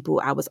interviews with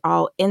people. I was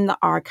all in the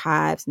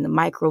archives and the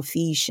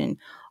microfiche and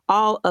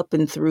all up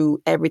and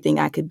through everything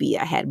I could be.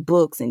 I had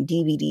books and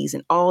DVDs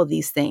and all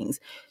these things,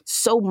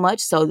 so much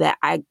so that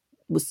I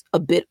was a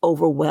bit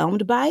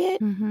overwhelmed by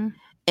it. Mm-hmm.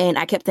 And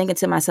I kept thinking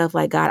to myself,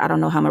 like, God, I don't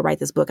know how I'm going to write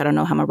this book. I don't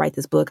know how I'm going to write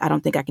this book. I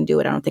don't think I can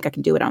do it. I don't think I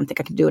can do it. I don't think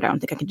I can do it. I don't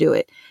think I can do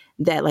it.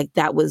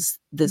 That was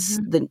this,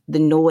 the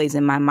noise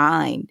in my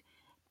mind.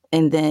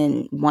 And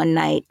then one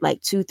night,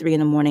 like 2, 3 in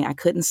the morning, I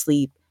couldn't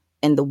sleep.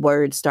 And the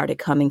words started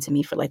coming to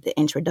me for like the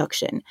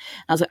introduction.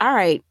 I was like, all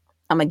right,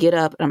 I'm going to get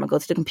up and I'm going to go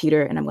to the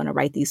computer and I'm going to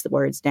write these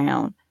words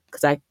down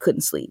because I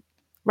couldn't sleep.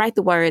 Write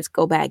the words,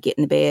 go back, get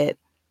in the bed.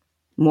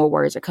 More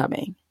words are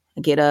coming. I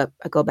get up,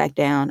 I go back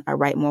down, I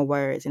write more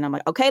words. And I'm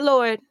like, okay,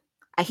 Lord,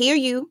 I hear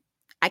you.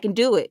 I can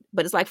do it.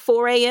 But it's like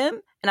 4 a.m.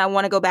 and I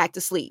want to go back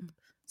to sleep.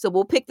 So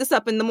we'll pick this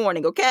up in the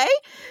morning, okay?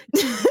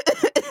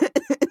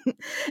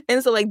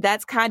 And so like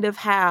that's kind of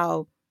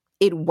how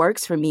it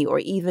works for me. Or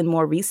even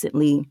more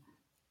recently,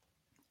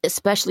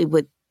 especially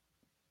with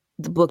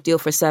the book deal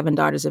for 7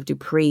 Daughters of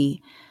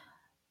Dupree,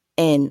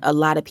 and a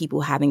lot of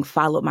people having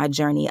followed my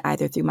journey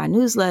either through my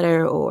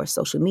newsletter or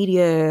social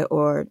media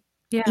or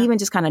even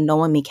just kind of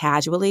knowing me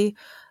casually,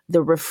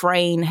 the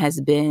refrain has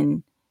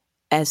been,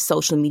 as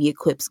social media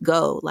clips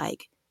go,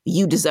 like,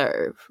 you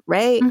deserve,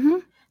 right? Mm-hmm.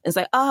 It's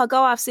like, oh,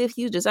 go off, see if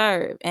you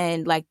deserve.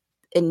 And like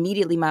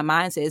immediately my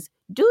mind says,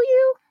 do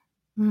you?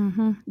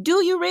 Mm-hmm.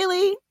 Do you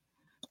really?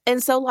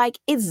 And so like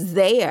it's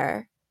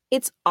there.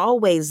 It's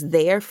always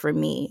there for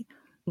me.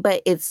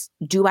 But it's,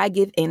 do I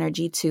give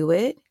energy to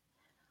it?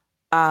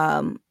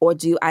 Or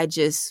do I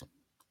just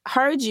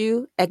heard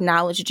you,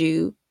 acknowledged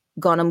you,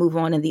 gonna move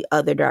on in the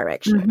other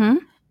direction? Mm-hmm.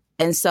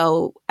 And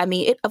so, I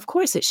mean, of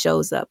course it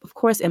shows up. Of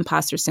course,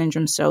 imposter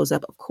syndrome shows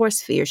up. Of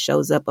course, fear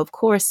shows up. Of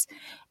course,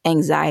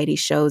 anxiety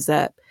shows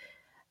up.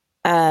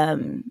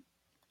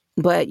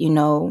 But,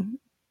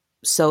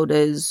 so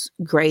does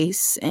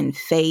grace and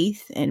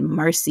faith and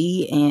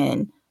mercy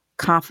and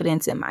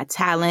confidence in my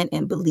talent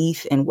and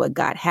belief in what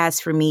God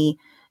has for me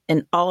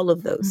and all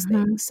of those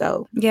things.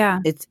 So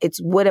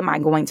it's what am I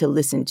going to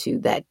listen to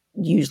that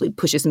usually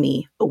pushes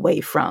me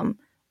away from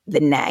the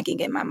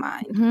nagging in my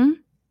mind. Mm-hmm.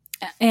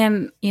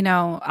 And,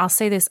 I'll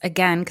say this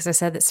again, because I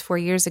said this 4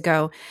 years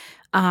ago.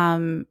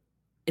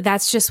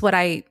 That's just what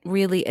I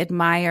really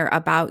admire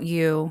about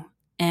you.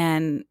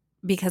 And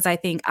because I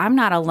think I'm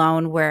not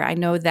alone, where I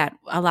know that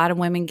a lot of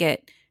women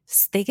get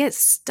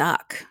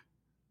stuck.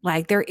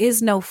 Like there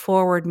is no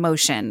forward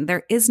motion.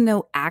 There is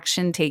no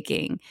action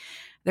taking.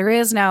 There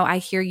is no, I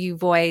hear you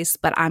voice,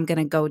 but I'm going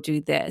to go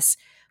do this.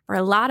 For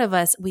a lot of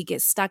us, we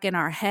get stuck in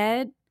our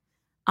head.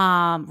 We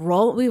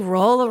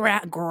roll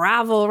around,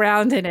 gravel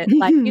around in it.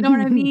 Like, you know what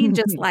I mean?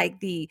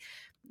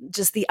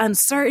 Just the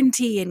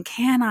uncertainty and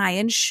can I,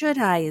 and should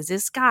I, is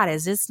this God?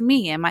 Is this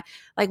me? Am I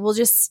like, we'll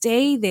just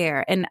stay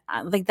there. And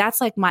like,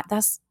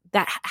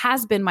 that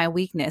has been my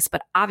weakness,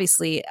 but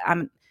obviously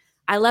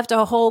I left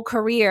a whole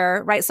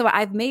career, right? So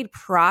I've made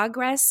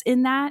progress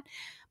in that,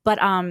 but,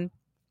 and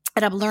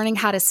I'm learning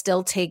how to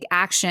still take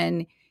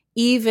action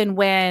even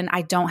when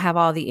I don't have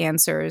all the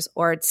answers,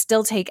 or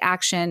still take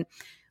action,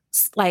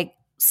 like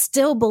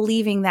still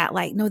believing that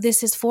like, no,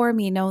 this is for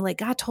me. No, like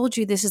God told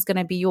you this is going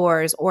to be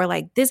yours, or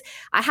like this,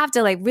 I have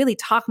to like really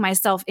talk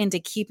myself into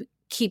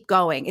keep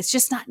going. It's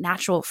just not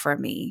natural for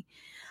me.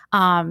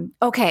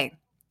 Okay.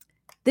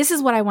 This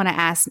is what I want to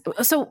ask.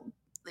 So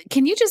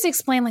can you just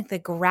explain like the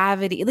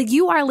gravity, like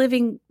you are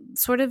living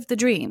sort of the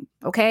dream.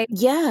 Okay.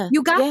 Yeah.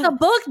 You got the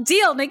book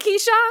deal,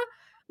 Nikesha.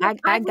 I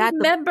got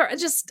remember.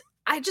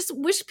 I just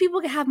wish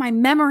people could have my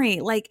memory.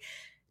 Like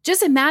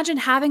just imagine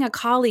having a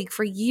colleague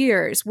for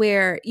years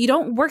where you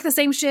don't work the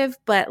same shift,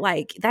 but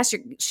like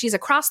she's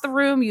across the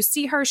room. You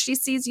see her, she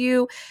sees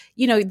you.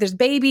 You know, there's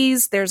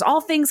babies, there's all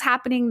things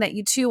happening that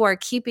you two are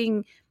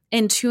keeping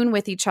in tune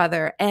with each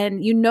other.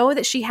 And you know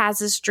that she has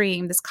this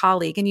dream, this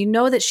colleague, and you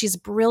know that she's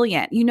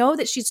brilliant. You know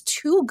that she's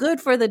too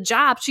good for the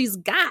job she's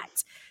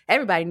got.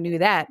 Everybody knew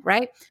that,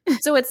 right?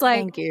 So it's like,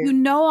 Thank you. you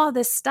know all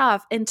this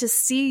stuff. And to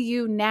see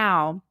you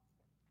now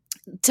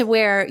to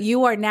where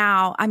you are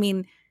now, I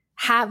mean,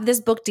 have this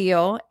book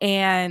deal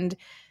and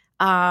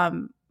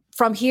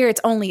from here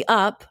it's only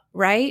up,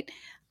 right?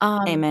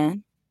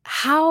 Amen.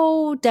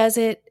 How does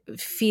it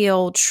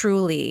feel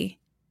truly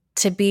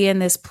to be in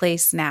this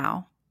place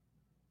now?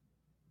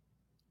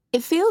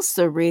 It feels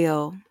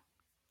surreal.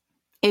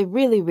 It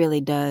really,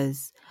 really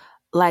does.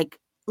 Like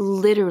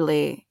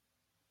literally,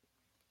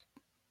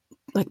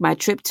 like my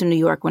trip to New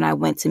York when I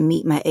went to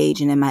meet my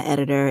agent and my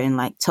editor and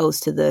like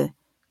toast to the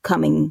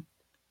coming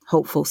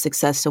hopeful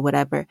success or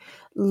whatever,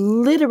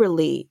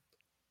 literally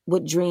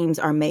what dreams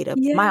are made of.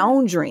 Yeah. My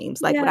own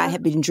dreams, like what I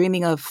have been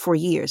dreaming of for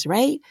years,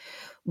 right?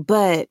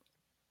 But,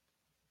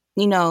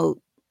 you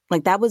know,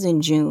 like that was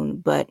in June,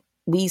 but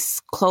we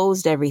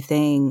closed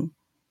everything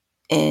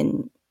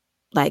and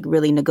like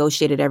really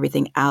negotiated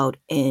everything out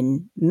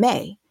in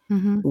May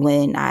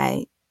when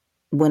I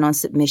went on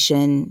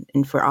submission.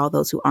 And for all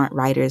those who aren't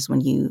writers, when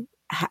you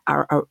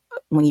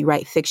when you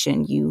write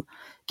fiction, you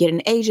get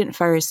an agent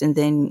first, and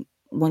then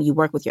when you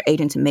work with your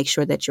agent to make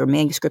sure that your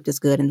manuscript is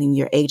good, and then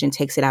your agent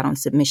takes it out on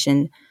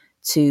submission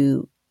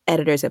to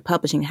editors at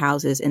publishing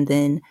houses, and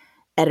then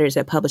editors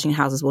at publishing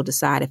houses will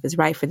decide if it's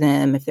right for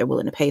them, if they're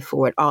willing to pay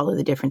for it, all of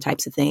the different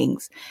types of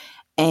things.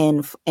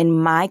 And in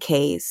my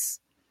case,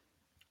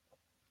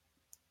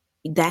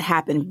 that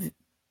happened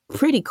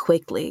pretty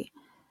quickly.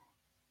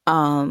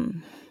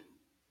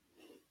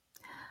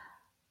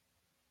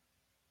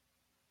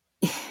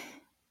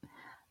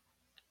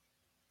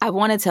 I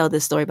want to tell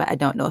this story, but I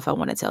don't know if I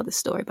want to tell this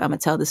story. But I'm gonna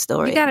tell the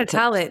story. You got to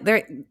tell it.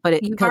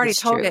 You've already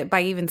told it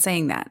by even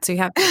saying that, so you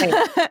have to say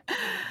it.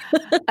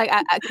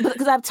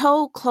 Because I've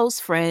told close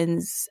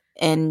friends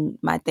and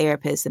my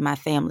therapist and my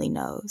family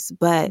knows,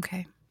 but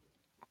Okay.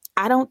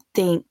 I don't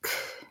think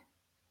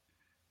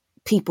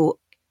people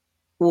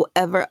will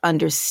ever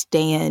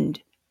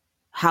understand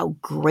how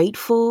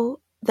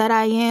grateful that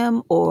I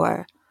am,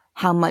 or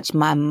how much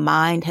my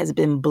mind has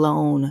been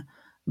blown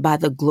by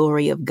the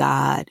glory of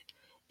God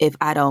if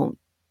I don't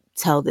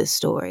tell this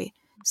story.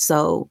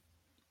 So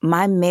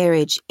my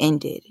marriage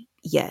ended,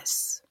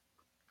 yes.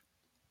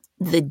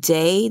 The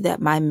day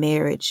that my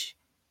marriage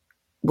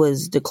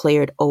was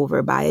declared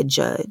over by a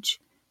judge,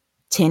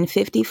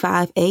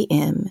 10:55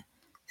 a.m.,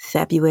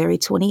 February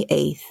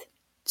 28th,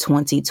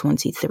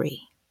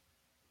 2023.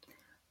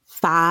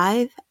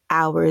 5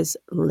 hours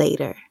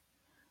later,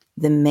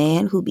 the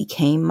man who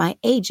became my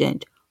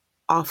agent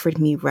offered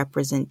me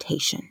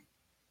representation.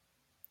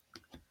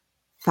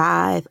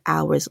 5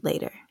 hours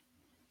later.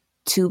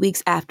 2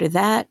 weeks after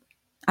that,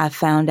 I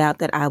found out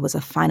that I was a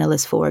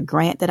finalist for a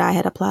grant that I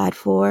had applied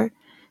for,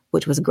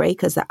 which was great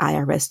because the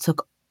IRS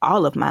took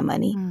all of my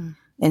money,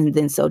 and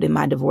then so did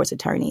my divorce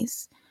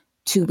attorneys.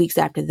 2 weeks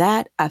after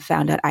that, I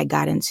found out I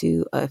got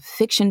into a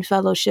fiction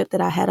fellowship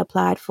that I had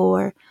applied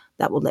for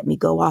that would let me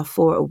go off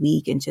for a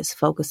week and just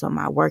focus on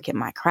my work and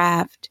my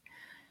craft.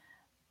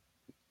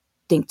 I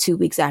think 2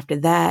 weeks after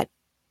that,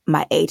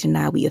 my agent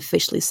and I, we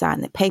officially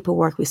signed the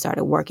paperwork. We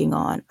started working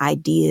on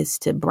ideas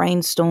to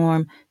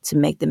brainstorm to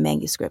make the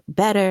manuscript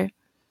better.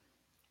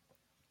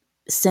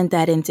 Sent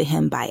that into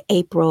him by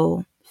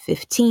April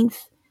 15th.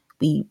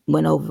 We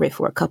went over it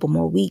for a couple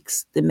more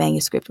weeks. The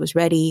manuscript was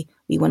ready.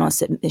 We went on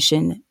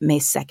submission May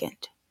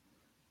 2nd.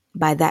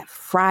 By that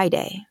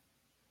Friday,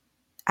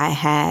 I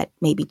had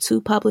maybe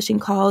 2 publishing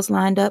calls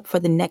lined up for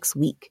the next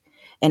week.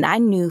 And I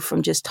knew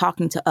from just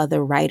talking to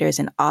other writers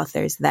and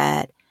authors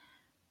that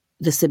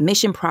the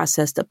submission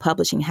process to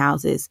publishing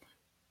houses,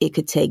 it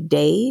could take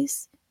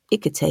days,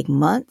 it could take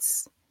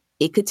months,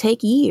 it could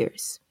take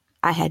years.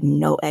 I had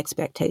no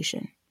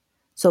expectation.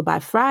 So by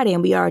Friday,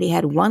 and we already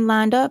had 1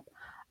 lined up,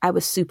 I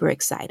was super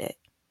excited.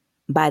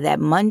 By that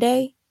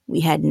Monday,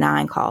 we had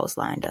 9 calls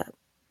lined up.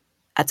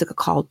 I took a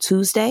call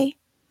Tuesday.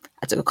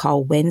 I took a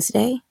call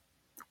Wednesday.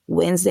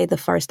 Wednesday, the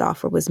first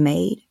offer was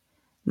made.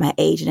 My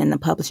agent and the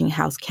publishing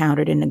house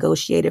countered and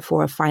negotiated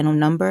for a final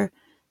number,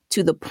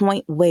 to the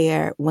point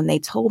where when they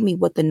told me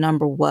what the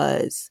number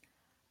was,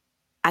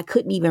 I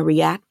couldn't even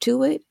react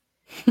to it.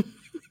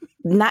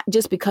 Not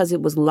just because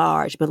it was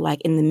large, but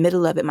like in the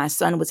middle of it, my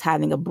son was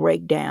having a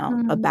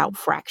breakdown about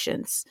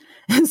fractions.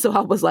 And so I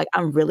was like,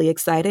 I'm really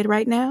excited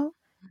right now.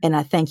 And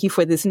I thank you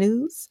for this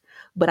news,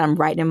 but I'm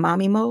right in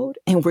mommy mode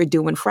and we're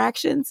doing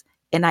fractions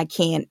and I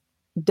can't,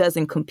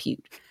 doesn't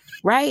compute.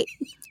 right?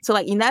 So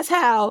like, and that's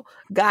how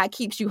God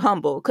keeps you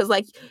humble. Cause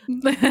like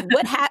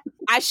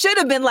I should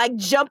have been like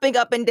jumping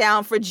up and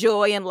down for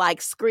joy and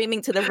like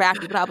screaming to the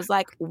rafters, but I was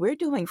like, we're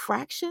doing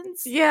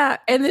fractions. Yeah.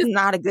 And It's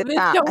not a good this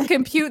time. don't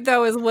compute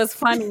though was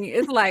funny.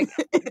 It's like,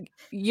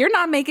 you're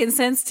not making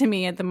sense to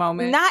me at the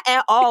moment. Not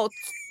at all.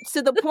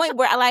 To the point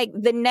where I like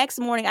the next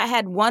morning I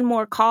had one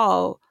more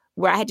call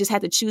where I had just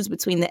had to choose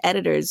between the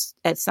editors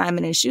at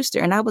Simon and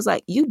Schuster. And I was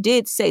like, you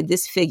did say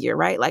this figure,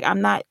 right? Like,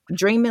 I'm not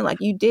dreaming. Like,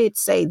 you did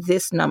say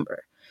this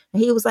number.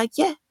 And he was like,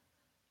 yeah.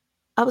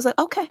 I was like,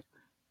 okay,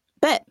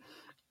 bet.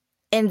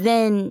 And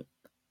then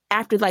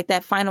after like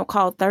that final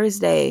call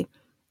Thursday,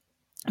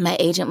 my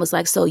agent was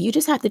like, so you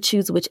just have to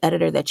choose which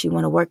editor that you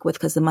want to work with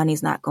because the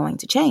money's not going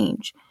to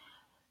change.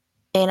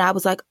 And I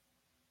was like,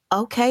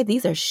 okay,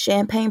 these are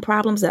champagne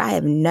problems that I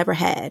have never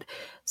had.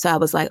 So I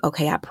was like,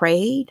 okay, I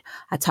prayed.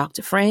 I talked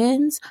to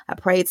friends. I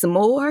prayed some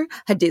more.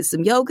 I did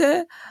some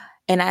yoga.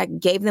 And I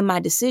gave them my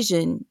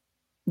decision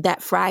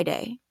that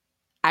Friday.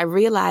 I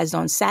realized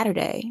on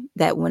Saturday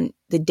that when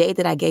the day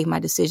that I gave my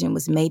decision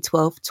was May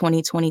 12th,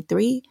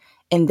 2023,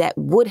 and that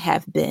would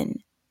have been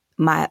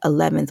my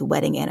 11th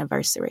wedding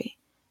anniversary.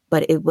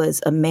 But it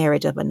was a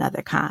marriage of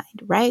another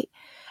kind, right?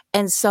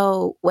 And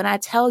so when I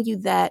tell you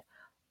that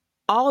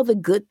all the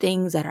good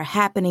things that are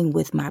happening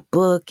with my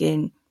book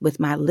and with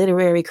my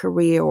literary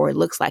career, or it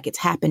looks like it's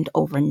happened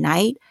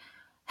overnight,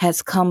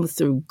 has come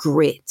through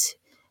grit,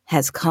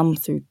 has come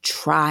through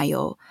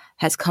trial,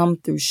 has come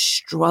through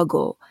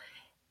struggle,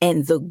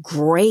 and the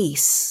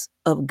grace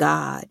of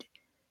God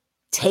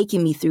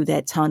taking me through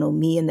that tunnel,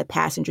 me in the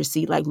passenger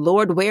seat, like,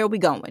 Lord, where are we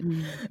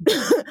going?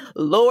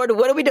 Lord,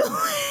 what are we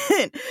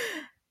doing?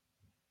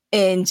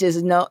 And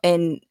just know,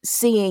 and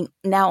seeing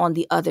now on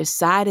the other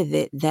side of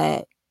it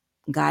that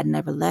God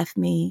never left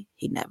me.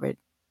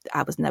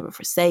 I was never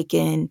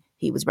forsaken.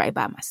 He was right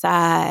by my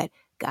side.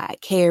 God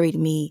carried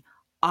me,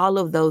 all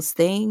of those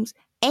things.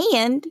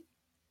 And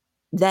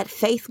that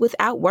faith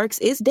without works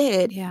is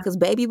dead because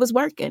baby was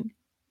working,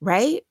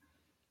 right?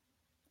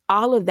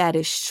 All of that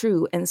is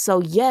true. And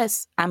so,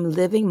 yes, I'm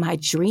living my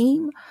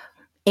dream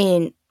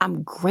and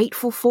I'm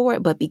grateful for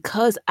it. But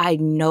because I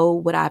know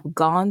what I've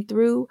gone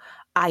through,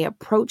 I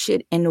approach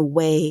it in a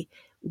way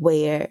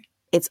where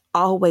it's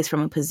always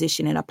from a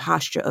position and a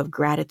posture of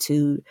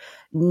gratitude.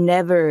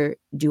 Never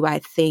do I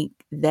think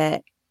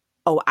that,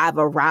 oh, I've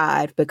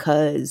arrived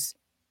because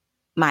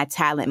my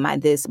talent, my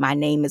this, my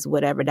name is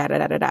whatever, da da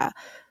da da da.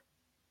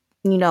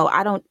 You know,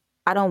 I don't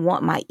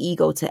want my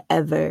ego to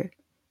ever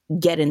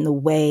get in the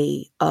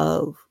way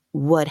of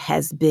what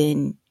has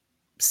been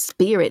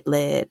spirit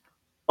led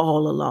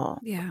all along.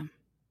 Yeah.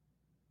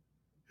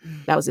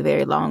 That was a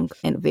very long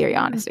and very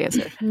honest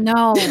answer.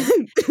 No,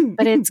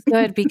 but it's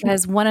good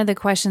because one of the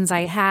questions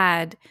I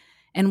had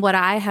and what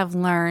I have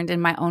learned in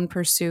my own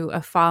pursuit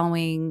of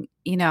following,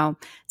 you know,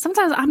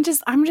 sometimes I'm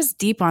just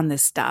deep on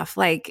this stuff.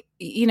 Like,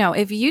 you know,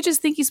 if you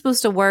just think you're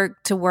supposed to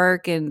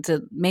work and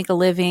to make a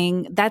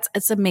living,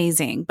 it's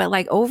amazing. But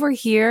like over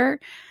here,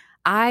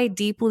 I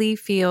deeply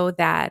feel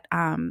that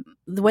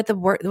what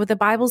the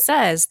Bible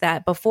says,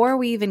 that before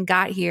we even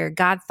got here,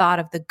 God thought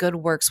of the good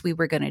works we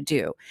were going to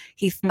do.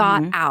 He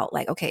thought out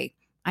like, okay,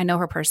 I know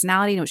her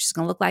personality, I know what she's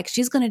going to look like.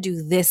 She's going to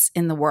do this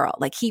in the world.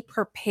 Like he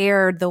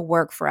prepared the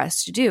work for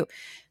us to do.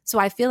 So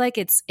I feel like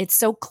it's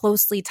so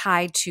closely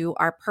tied to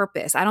our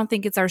purpose. I don't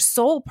think it's our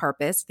sole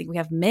purpose. I think we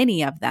have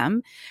many of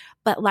them,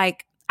 but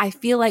like I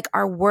feel like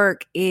our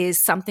work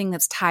is something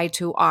that's tied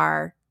to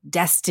our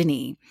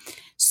destiny.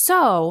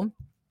 So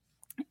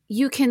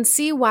you can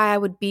see why I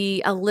would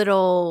be a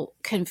little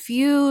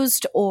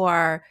confused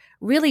or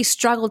really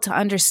struggle to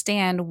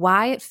understand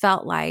why it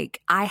felt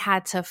like I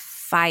had to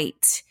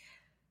fight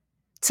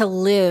to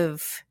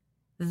live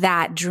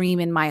that dream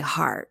in my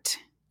heart.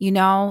 You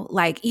know,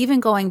 like even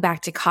going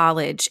back to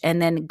college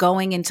and then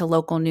going into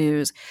local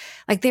news,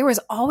 like there was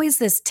always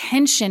this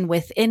tension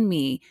within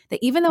me that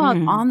even though I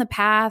was on the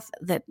path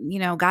that, you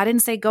know, God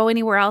didn't say go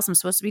anywhere else, I'm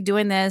supposed to be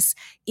doing this,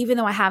 even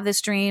though I have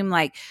this dream,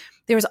 like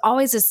there was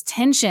always this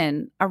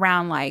tension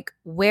around like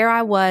where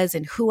I was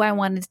and who I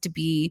wanted to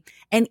be.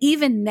 And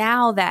even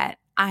now that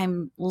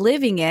I'm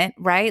living it,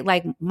 right?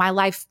 Like my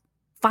life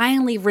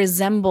finally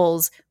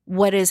resembles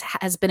what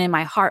has been in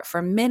my heart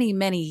for many,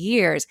 many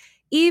years.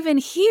 Even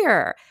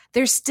here,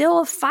 there's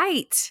still a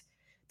fight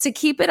to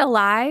keep it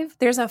alive.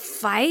 There's a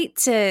fight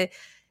to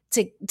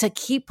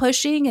keep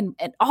pushing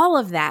and all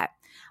of that.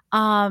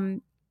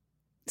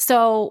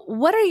 So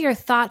what are your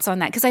thoughts on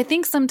that? Because I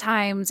think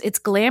sometimes it's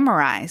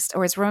glamorized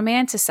or it's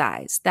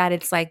romanticized, that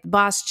it's like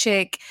boss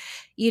chick,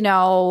 you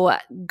know,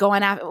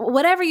 going after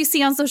whatever you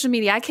see on social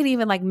media. I can't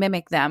even like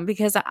mimic them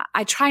because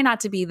I try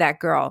not to be that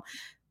girl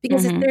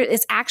because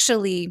it's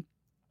actually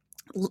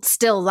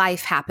still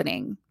life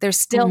happening. There's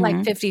still like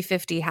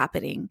 50-50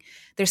 happening.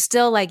 There's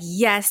still like,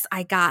 yes,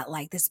 I got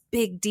like this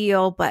big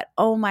deal, but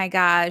oh my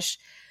gosh,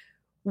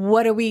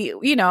 what are we,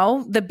 you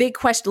know, the big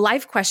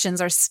life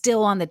questions are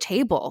still on the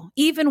table,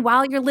 even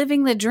while you're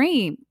living the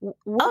dream.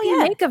 What do you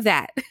make of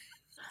that?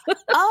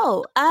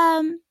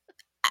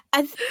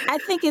 I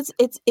think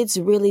it's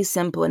really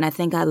simple, and I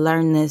think I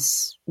learned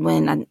this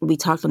when we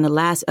talked on the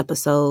last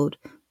episode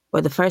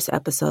or the first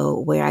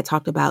episode where I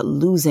talked about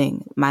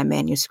losing my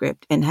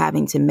manuscript and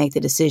having to make the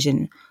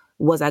decision,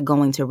 was I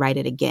going to write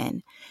it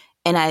again?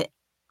 And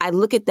I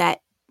look at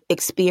that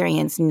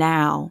experience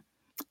now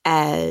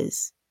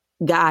as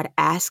God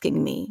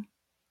asking me,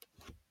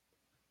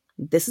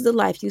 this is the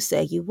life you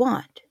say you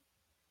want.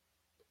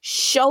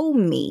 Show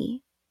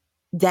me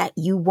that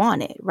you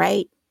want it,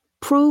 right?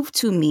 Prove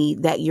to me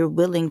that you're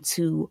willing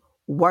to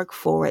work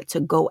for it, to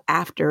go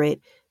after it,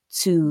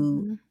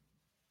 to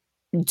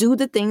do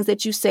the things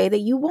that you say that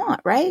you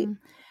want, right? Mm-hmm.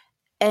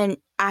 And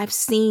I've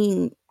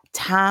seen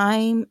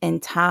time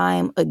and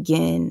time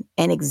again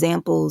and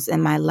examples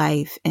in my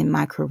life, in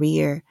my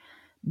career,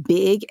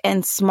 big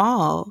and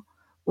small,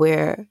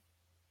 where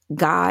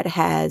God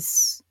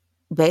has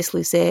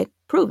basically said,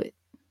 prove it.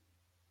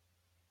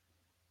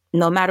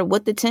 No matter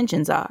what the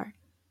tensions are.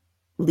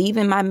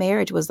 Leaving my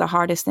marriage was the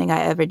hardest thing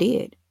I ever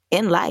did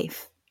in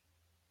life.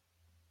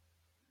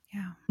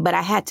 Yeah. But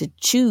I had to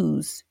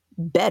choose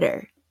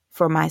better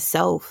for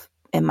myself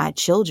and my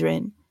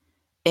children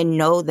and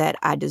know that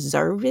I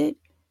deserved it,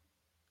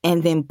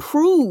 and then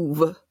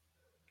prove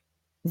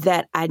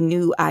that I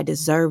knew I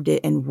deserved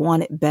it and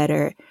wanted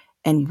better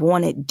and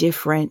wanted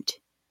different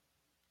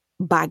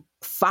by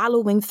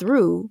following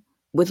through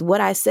with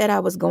what I said I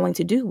was going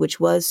to do, which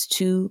was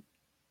to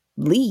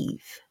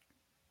leave.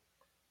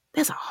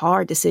 That's a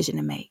hard decision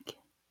to make.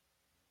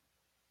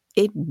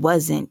 It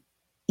wasn't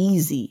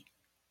easy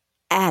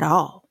at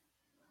all.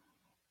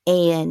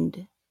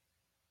 And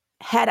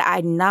had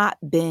I not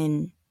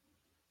been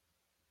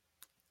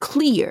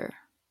clear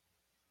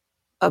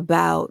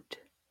about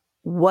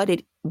what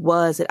it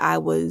was that I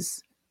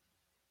was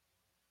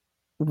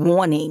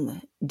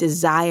wanting,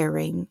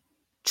 desiring,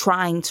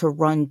 trying to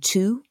run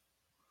to,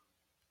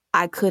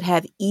 I could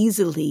have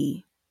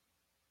easily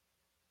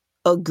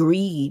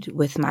agreed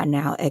with my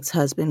now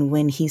ex-husband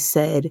when he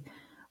said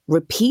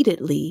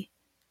repeatedly,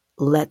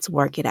 let's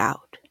work it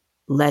out.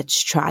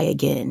 Let's try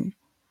again.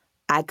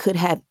 I could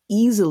have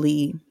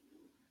easily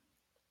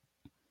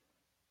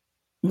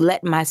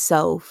let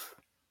myself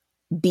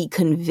be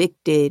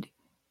convicted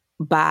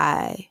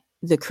by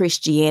the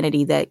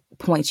Christianity that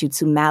points you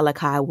to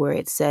Malachi, where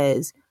it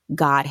says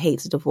God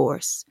hates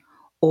divorce,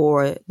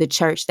 or the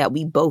church that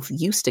we both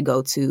used to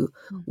go to,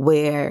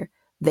 where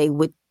they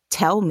would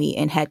tell me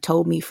and had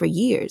told me for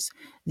years,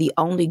 the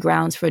only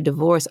grounds for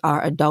divorce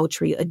are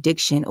adultery,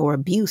 addiction, or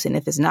abuse. And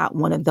if it's not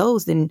one of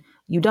those, then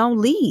you don't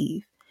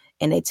leave.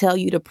 And they tell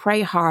you to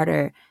pray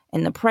harder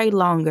and to pray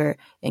longer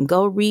and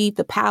go read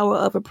The Power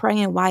of a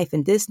Praying Wife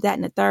and this, that,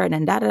 and the third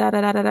and da da da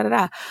da da da da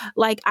da.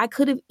 Like, I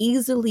could have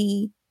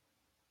easily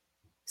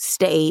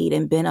stayed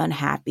and been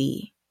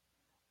unhappy,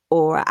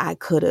 or I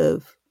could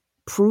have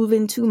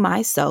proven to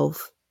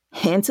myself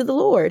and to the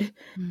Lord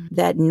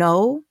that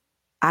no,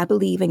 I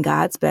believe in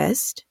God's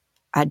best.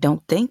 I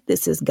don't think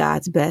this is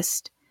God's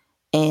best.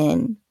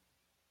 And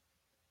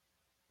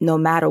no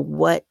matter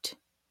what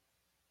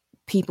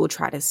people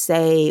try to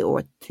say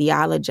or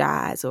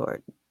theologize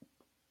or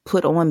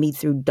put on me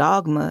through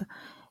dogma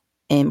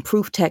and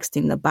proof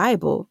texting the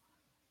Bible,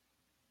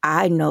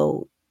 I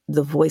know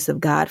the voice of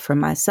God for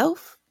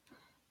myself,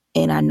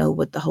 and I know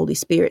what the Holy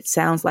Spirit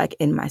sounds like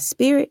in my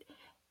spirit,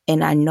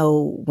 and I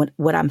know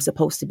what I'm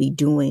supposed to be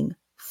doing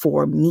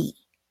for me.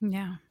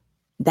 Yeah.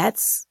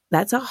 That's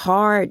a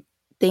hard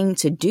thing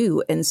to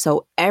do. And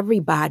so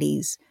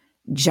everybody's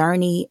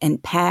journey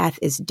and path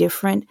is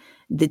different.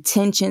 The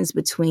tensions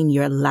between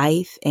your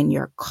life and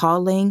your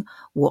calling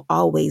will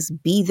always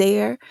be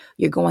there.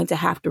 You're going to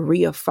have to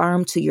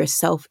reaffirm to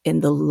yourself in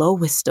the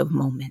lowest of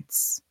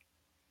moments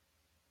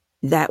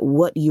that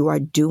what you are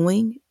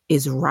doing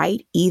is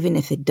right, even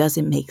if it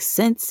doesn't make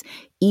sense,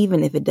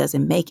 even if it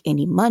doesn't make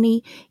any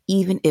money,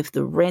 even if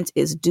the rent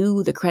is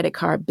due, the credit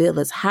card bill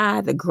is high,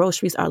 the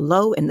groceries are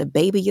low, and the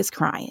baby is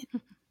crying.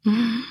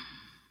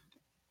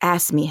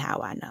 Ask me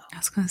how I know. I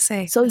was going to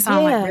say, So that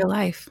sounds like real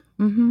life.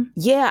 Mm-hmm.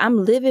 Yeah,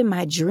 I'm living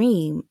my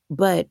dream,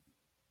 but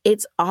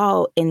it's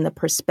all in the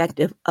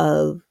perspective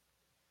of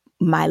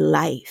my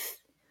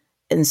life.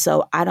 And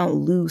so I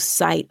don't lose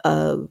sight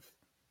of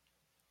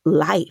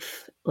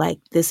life. Like,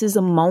 this is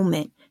a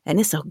moment, and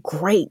it's a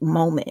great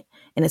moment,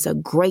 and it's a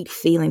great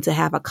feeling to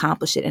have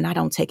accomplished it. And I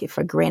don't take it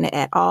for granted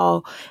at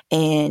all.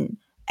 And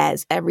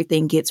as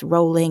everything gets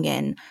rolling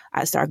and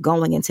I start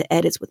going into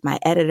edits with my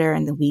editor,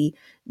 and then we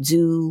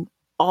do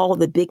all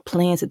the big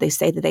plans that they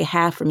say that they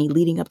have for me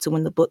leading up to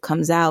when the book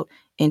comes out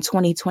in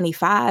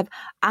 2025,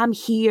 I'm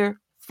here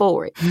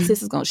for it.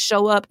 Sis is going to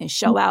show up and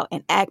show out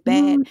and act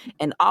bad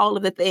and all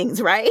of the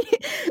things, right?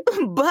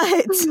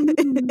 But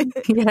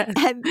Yes.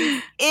 at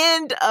the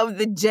end of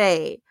the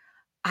day,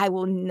 I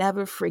will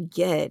never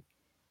forget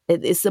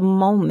that it's a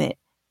moment,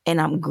 and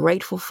I'm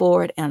grateful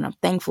for it, and I'm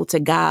thankful to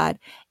God,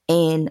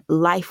 and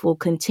life will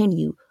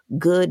continue,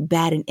 good,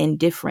 bad, and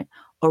indifferent,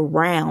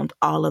 around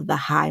all of the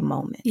high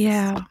moments.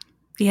 Yeah.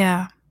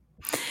 Yeah.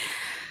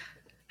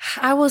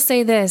 I will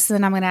say this,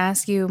 and I'm going to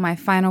ask you my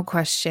final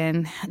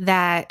question,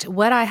 that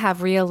what I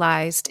have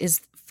realized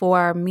is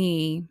for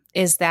me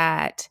is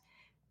that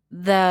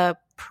the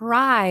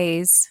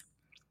prize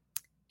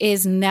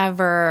is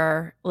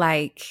never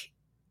like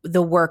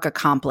the work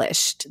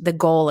accomplished, the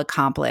goal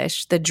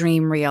accomplished, the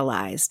dream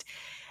realized.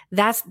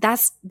 That's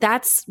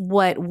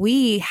what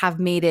we have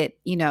made it,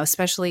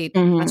 especially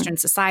Western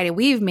society.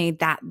 We've made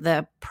that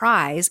the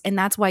prize. And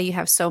that's why you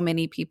have so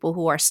many people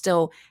who are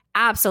still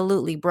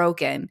absolutely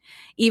broken,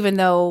 even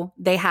though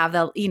they have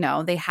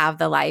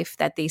the life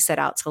that they set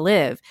out to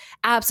live,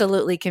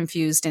 absolutely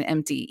confused and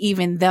empty,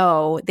 even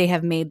though they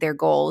have made their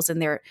goals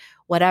and their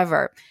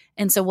whatever.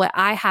 And so what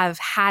I have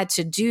had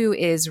to do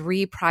is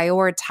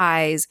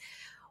reprioritize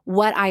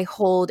what I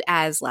hold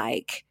as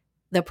like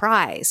the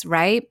prize,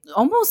 right?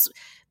 Almost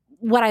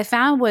what I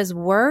found was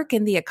work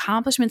and the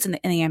accomplishments and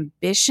the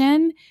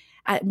ambition.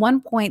 At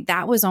one point,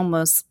 that was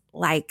almost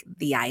like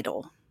the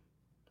idol.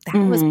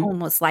 That was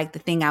almost like the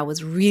thing I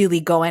was really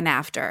going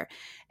after.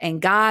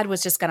 And God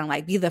was just going to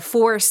like be the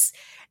force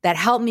that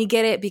helped me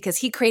get it because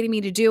he created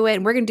me to do it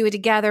and we're going to do it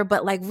together.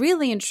 But like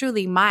really and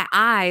truly, my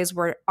eyes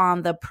were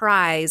on the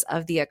prize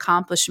of the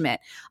accomplishment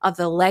of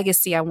the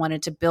legacy I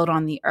wanted to build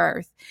on the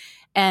earth.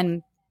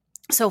 And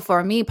so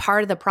for me,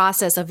 part of the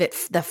process of it,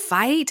 the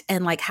fight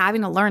and like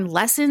having to learn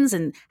lessons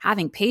and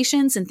having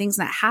patience and things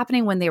not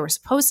happening when they were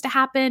supposed to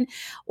happen,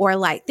 or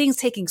like things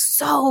taking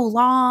so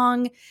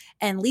long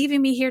and leaving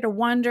me here to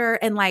wonder,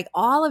 and like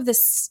all of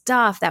this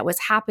stuff that was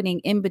happening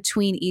in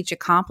between each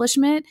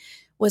accomplishment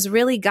was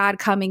really God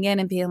coming in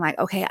and being like,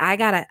 okay, I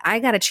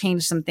gotta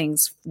change some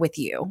things with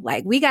you.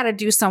 Like we gotta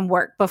do some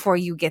work before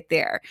you get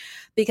there.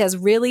 Because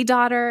really,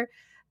 daughter,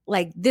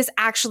 like this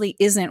actually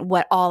isn't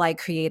what all I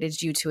created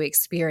you to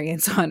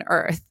experience on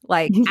earth.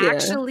 Like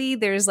actually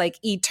there's like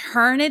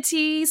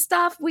eternity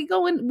stuff we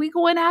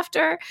going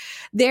after.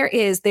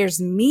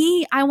 There's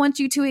me I want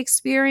you to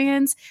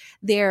experience.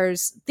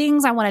 There's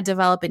things I want to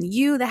develop in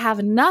you that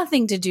have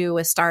nothing to do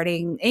with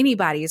starting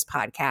anybody's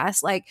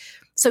podcast. Like,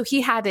 so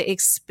he had to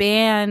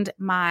expand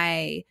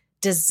my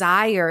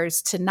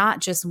desires to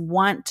not just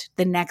want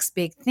the next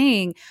big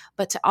thing,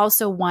 but to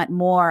also want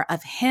more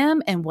of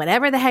him and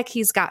whatever the heck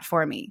he's got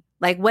for me.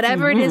 Like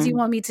whatever it is you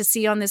want me to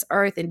see on this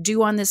earth and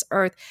do on this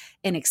earth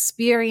and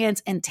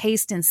experience and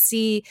taste and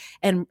see,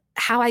 and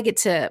how I get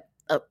to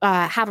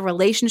have a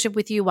relationship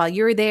with you while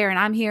you're there and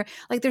I'm here.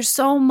 Like there's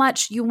so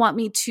much you want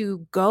me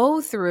to go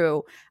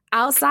through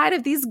outside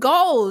of these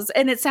goals.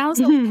 And it sounds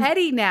so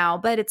petty now,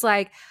 but it's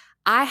like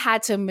I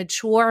had to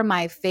mature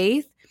my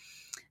faith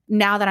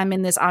now that I'm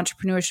in this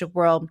entrepreneurship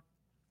world,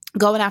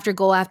 going after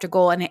goal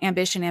and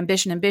ambition, you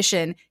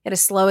got to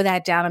slow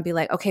that down and be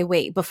like, okay,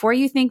 wait, before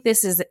you think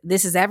this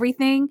is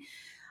everything,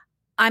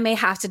 I may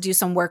have to do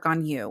some work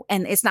on you.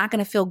 And it's not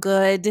going to feel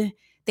good.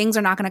 Things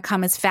are not going to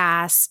come as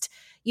fast.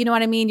 You know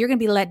what I mean? You're going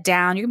to be let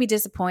down. You're going to be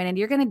disappointed.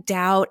 You're going to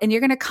doubt, and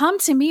you're going to come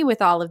to me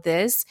with all of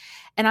this.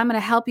 And I'm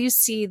going to help you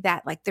see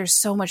that like, there's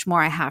so much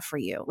more I have for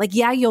you. Like,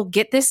 yeah, you'll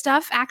get this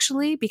stuff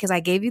actually, because I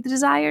gave you the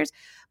desires,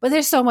 but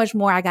there's so much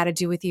more I got to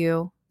do with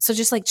you. So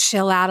just like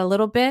chill out a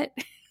little bit.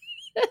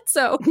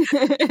 So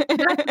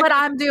that's what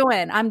I'm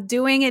doing. I'm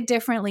doing it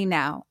differently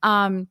now.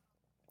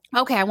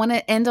 Okay. I want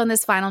to end on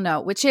this final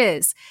note, which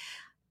is,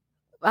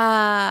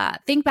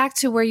 think back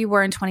to where you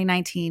were in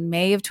 2019,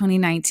 May of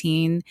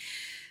 2019.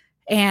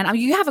 And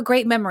you have a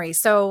great memory,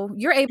 so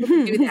you're able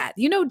to do that.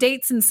 You know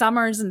dates and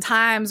summers and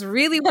times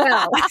really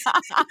well.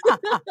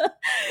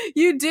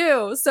 You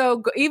do.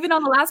 So even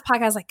on the last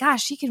podcast, I was like,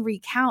 gosh, she can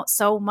recount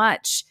so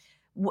much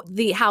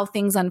how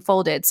things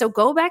unfolded. So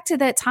go back to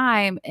that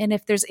time, and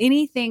if there's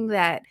anything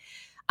that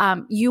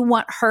you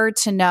want her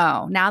to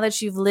know, now that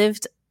you've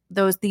lived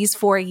these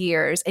 4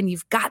 years and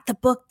you've got the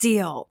book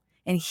deal,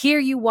 and here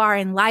you are,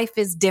 and life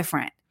is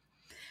different.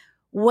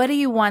 What do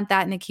you want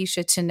that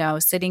Nikesha to know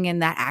sitting in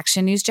that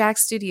Action News Jack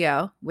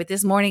studio with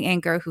this morning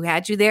anchor who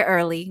had you there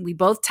early? We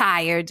both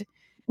tired.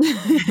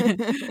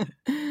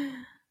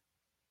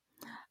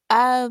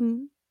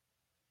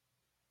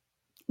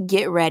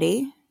 Get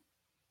ready.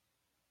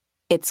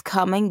 It's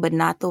coming, but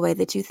not the way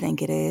that you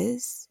think it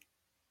is.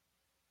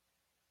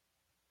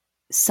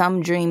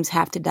 Some dreams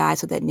have to die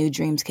so that new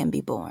dreams can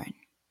be born.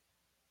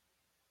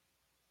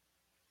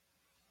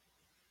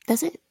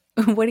 That's it.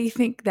 What do you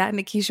think that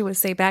Nikesha would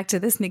say back to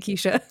this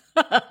Nikesha?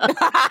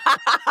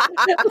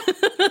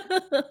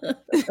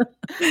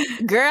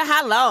 Girl,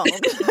 how long?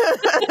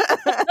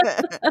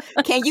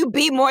 Can you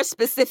be more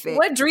specific?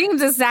 What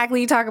dreams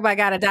exactly you talk about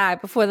gotta die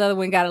before the other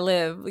one gotta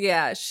live?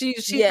 Yeah, she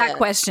got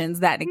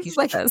questions that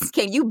Nikesha does.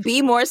 Can you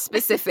be more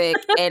specific,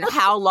 and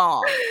how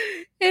long?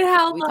 And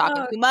how long? Are we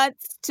talking 2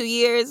 months, 2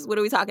 years? What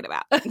are we talking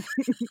about?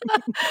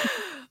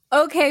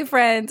 Okay,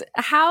 friend,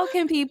 how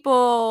can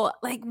people,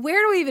 like,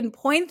 where do we even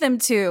point them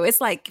to? It's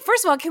like,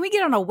 first of all, can we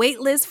get on a wait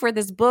list for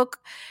this book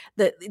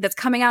that's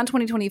coming out in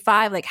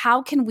 2025? Like,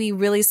 how can we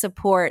really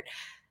support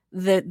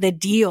the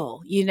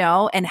deal,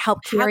 and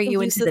help carry you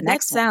into the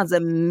next one? That sounds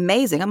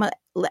amazing. I'm going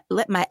to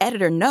let my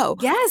editor know.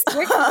 Yes,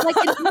 like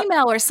an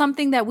email or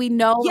something that we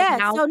know. Yes,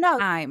 so no.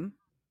 Time.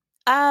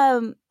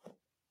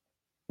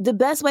 The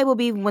best way will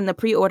be when the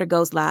pre-order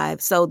goes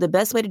live. So the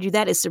best way to do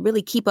that is to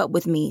really keep up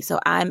with me. So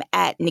I'm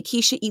at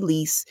Nikesha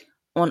Elise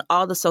on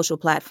all the social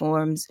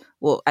platforms.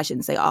 Well, I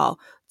shouldn't say all.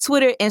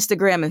 Twitter,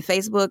 Instagram, and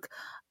Facebook.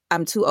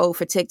 I'm too old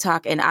for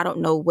TikTok, and I don't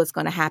know what's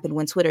going to happen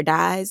when Twitter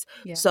dies.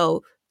 Yeah.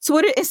 So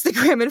Twitter,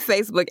 Instagram, and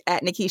Facebook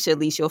at Nikesha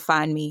Elise, you'll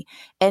find me.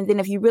 And then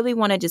if you really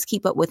want to just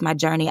keep up with my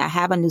journey, I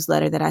have a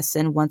newsletter that I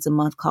send once a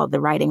month called The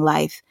Writing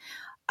Life.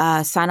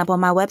 Sign up on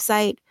my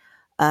website,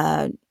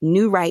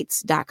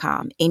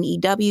 newwrites.com,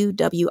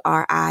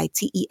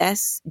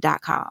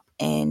 NEWWRITES.com.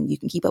 And you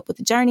can keep up with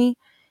the journey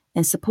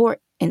and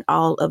support in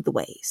all of the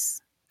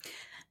ways.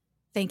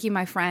 Thank you,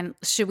 my friend.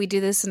 Should we do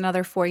this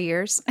another 4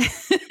 years?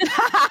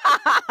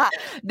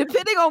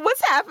 Depending on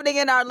what's happening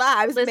in our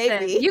lives, Listen,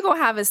 maybe. You're going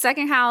to have a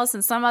second house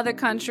in some other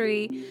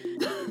country,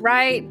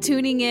 right?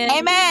 Tuning in.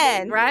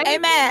 Amen. Right?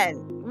 Amen.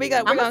 I'm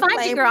going to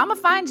find you, girl. I'm going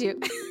to find you.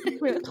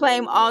 We're going to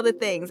claim all the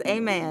things.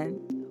 Amen.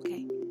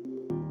 Okay.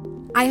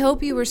 I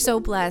hope you were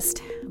so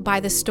blessed by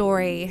the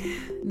story.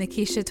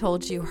 Nikesha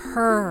told you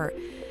her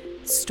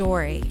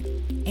story.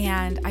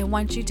 And I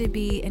want you to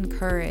be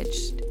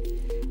encouraged.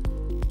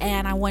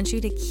 And I want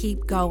you to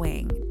keep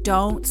going.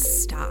 Don't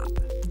stop.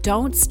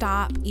 Don't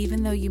stop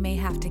even though you may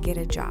have to get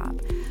a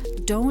job.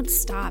 Don't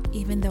stop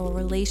even though a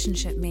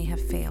relationship may have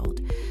failed.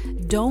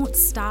 Don't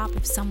stop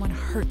if someone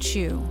hurts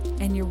you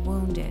and you're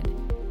wounded.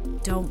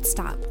 Don't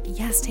stop.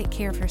 Yes, take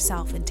care of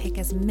yourself and take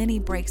as many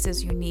breaks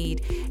as you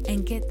need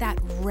and get that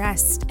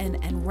rest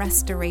and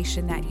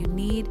restoration that you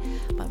need.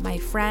 But my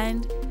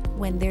friend,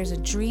 when there's a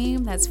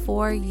dream that's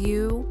for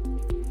you,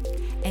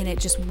 and it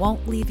just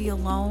won't leave you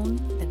alone,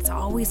 that's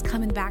always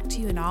coming back to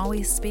you and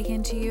always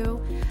speaking to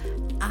you,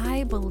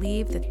 I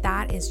believe that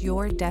that is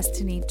your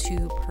destiny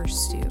to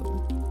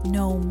pursue,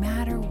 no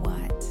matter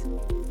what.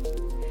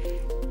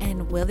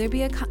 And will there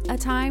be a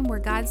time where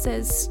God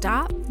says,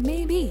 stop?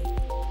 Maybe.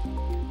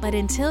 But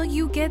until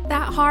you get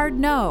that hard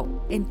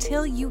no,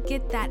 until you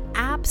get that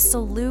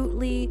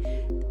absolutely,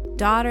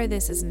 daughter,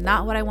 this is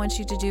not what I want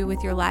you to do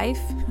with your life,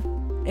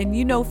 and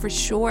you know for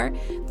sure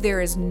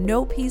there is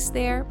no peace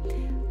there,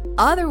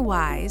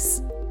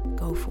 otherwise,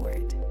 go for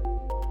it.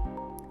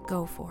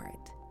 Go for it.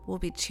 We'll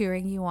be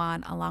cheering you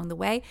on along the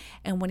way.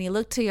 And when you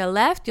look to your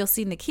left, you'll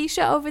see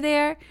Nikesha over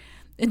there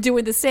and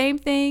doing the same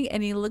thing.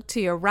 And you look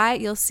to your right,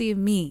 you'll see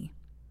me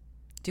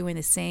doing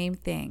the same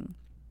thing.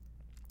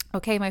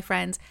 Okay, my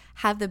friends,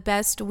 have the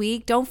best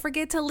week. Don't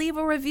forget to leave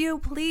a review,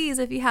 please,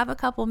 if you have a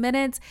couple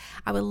minutes.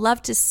 I would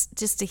love to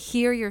just to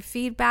hear your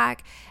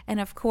feedback. And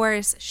of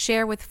course,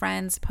 share with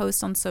friends,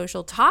 post on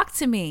social, talk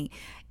to me.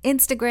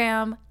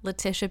 Instagram,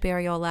 Letitia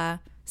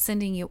Barriola,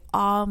 sending you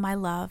all my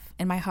love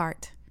and my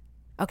heart.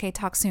 Okay,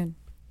 talk soon.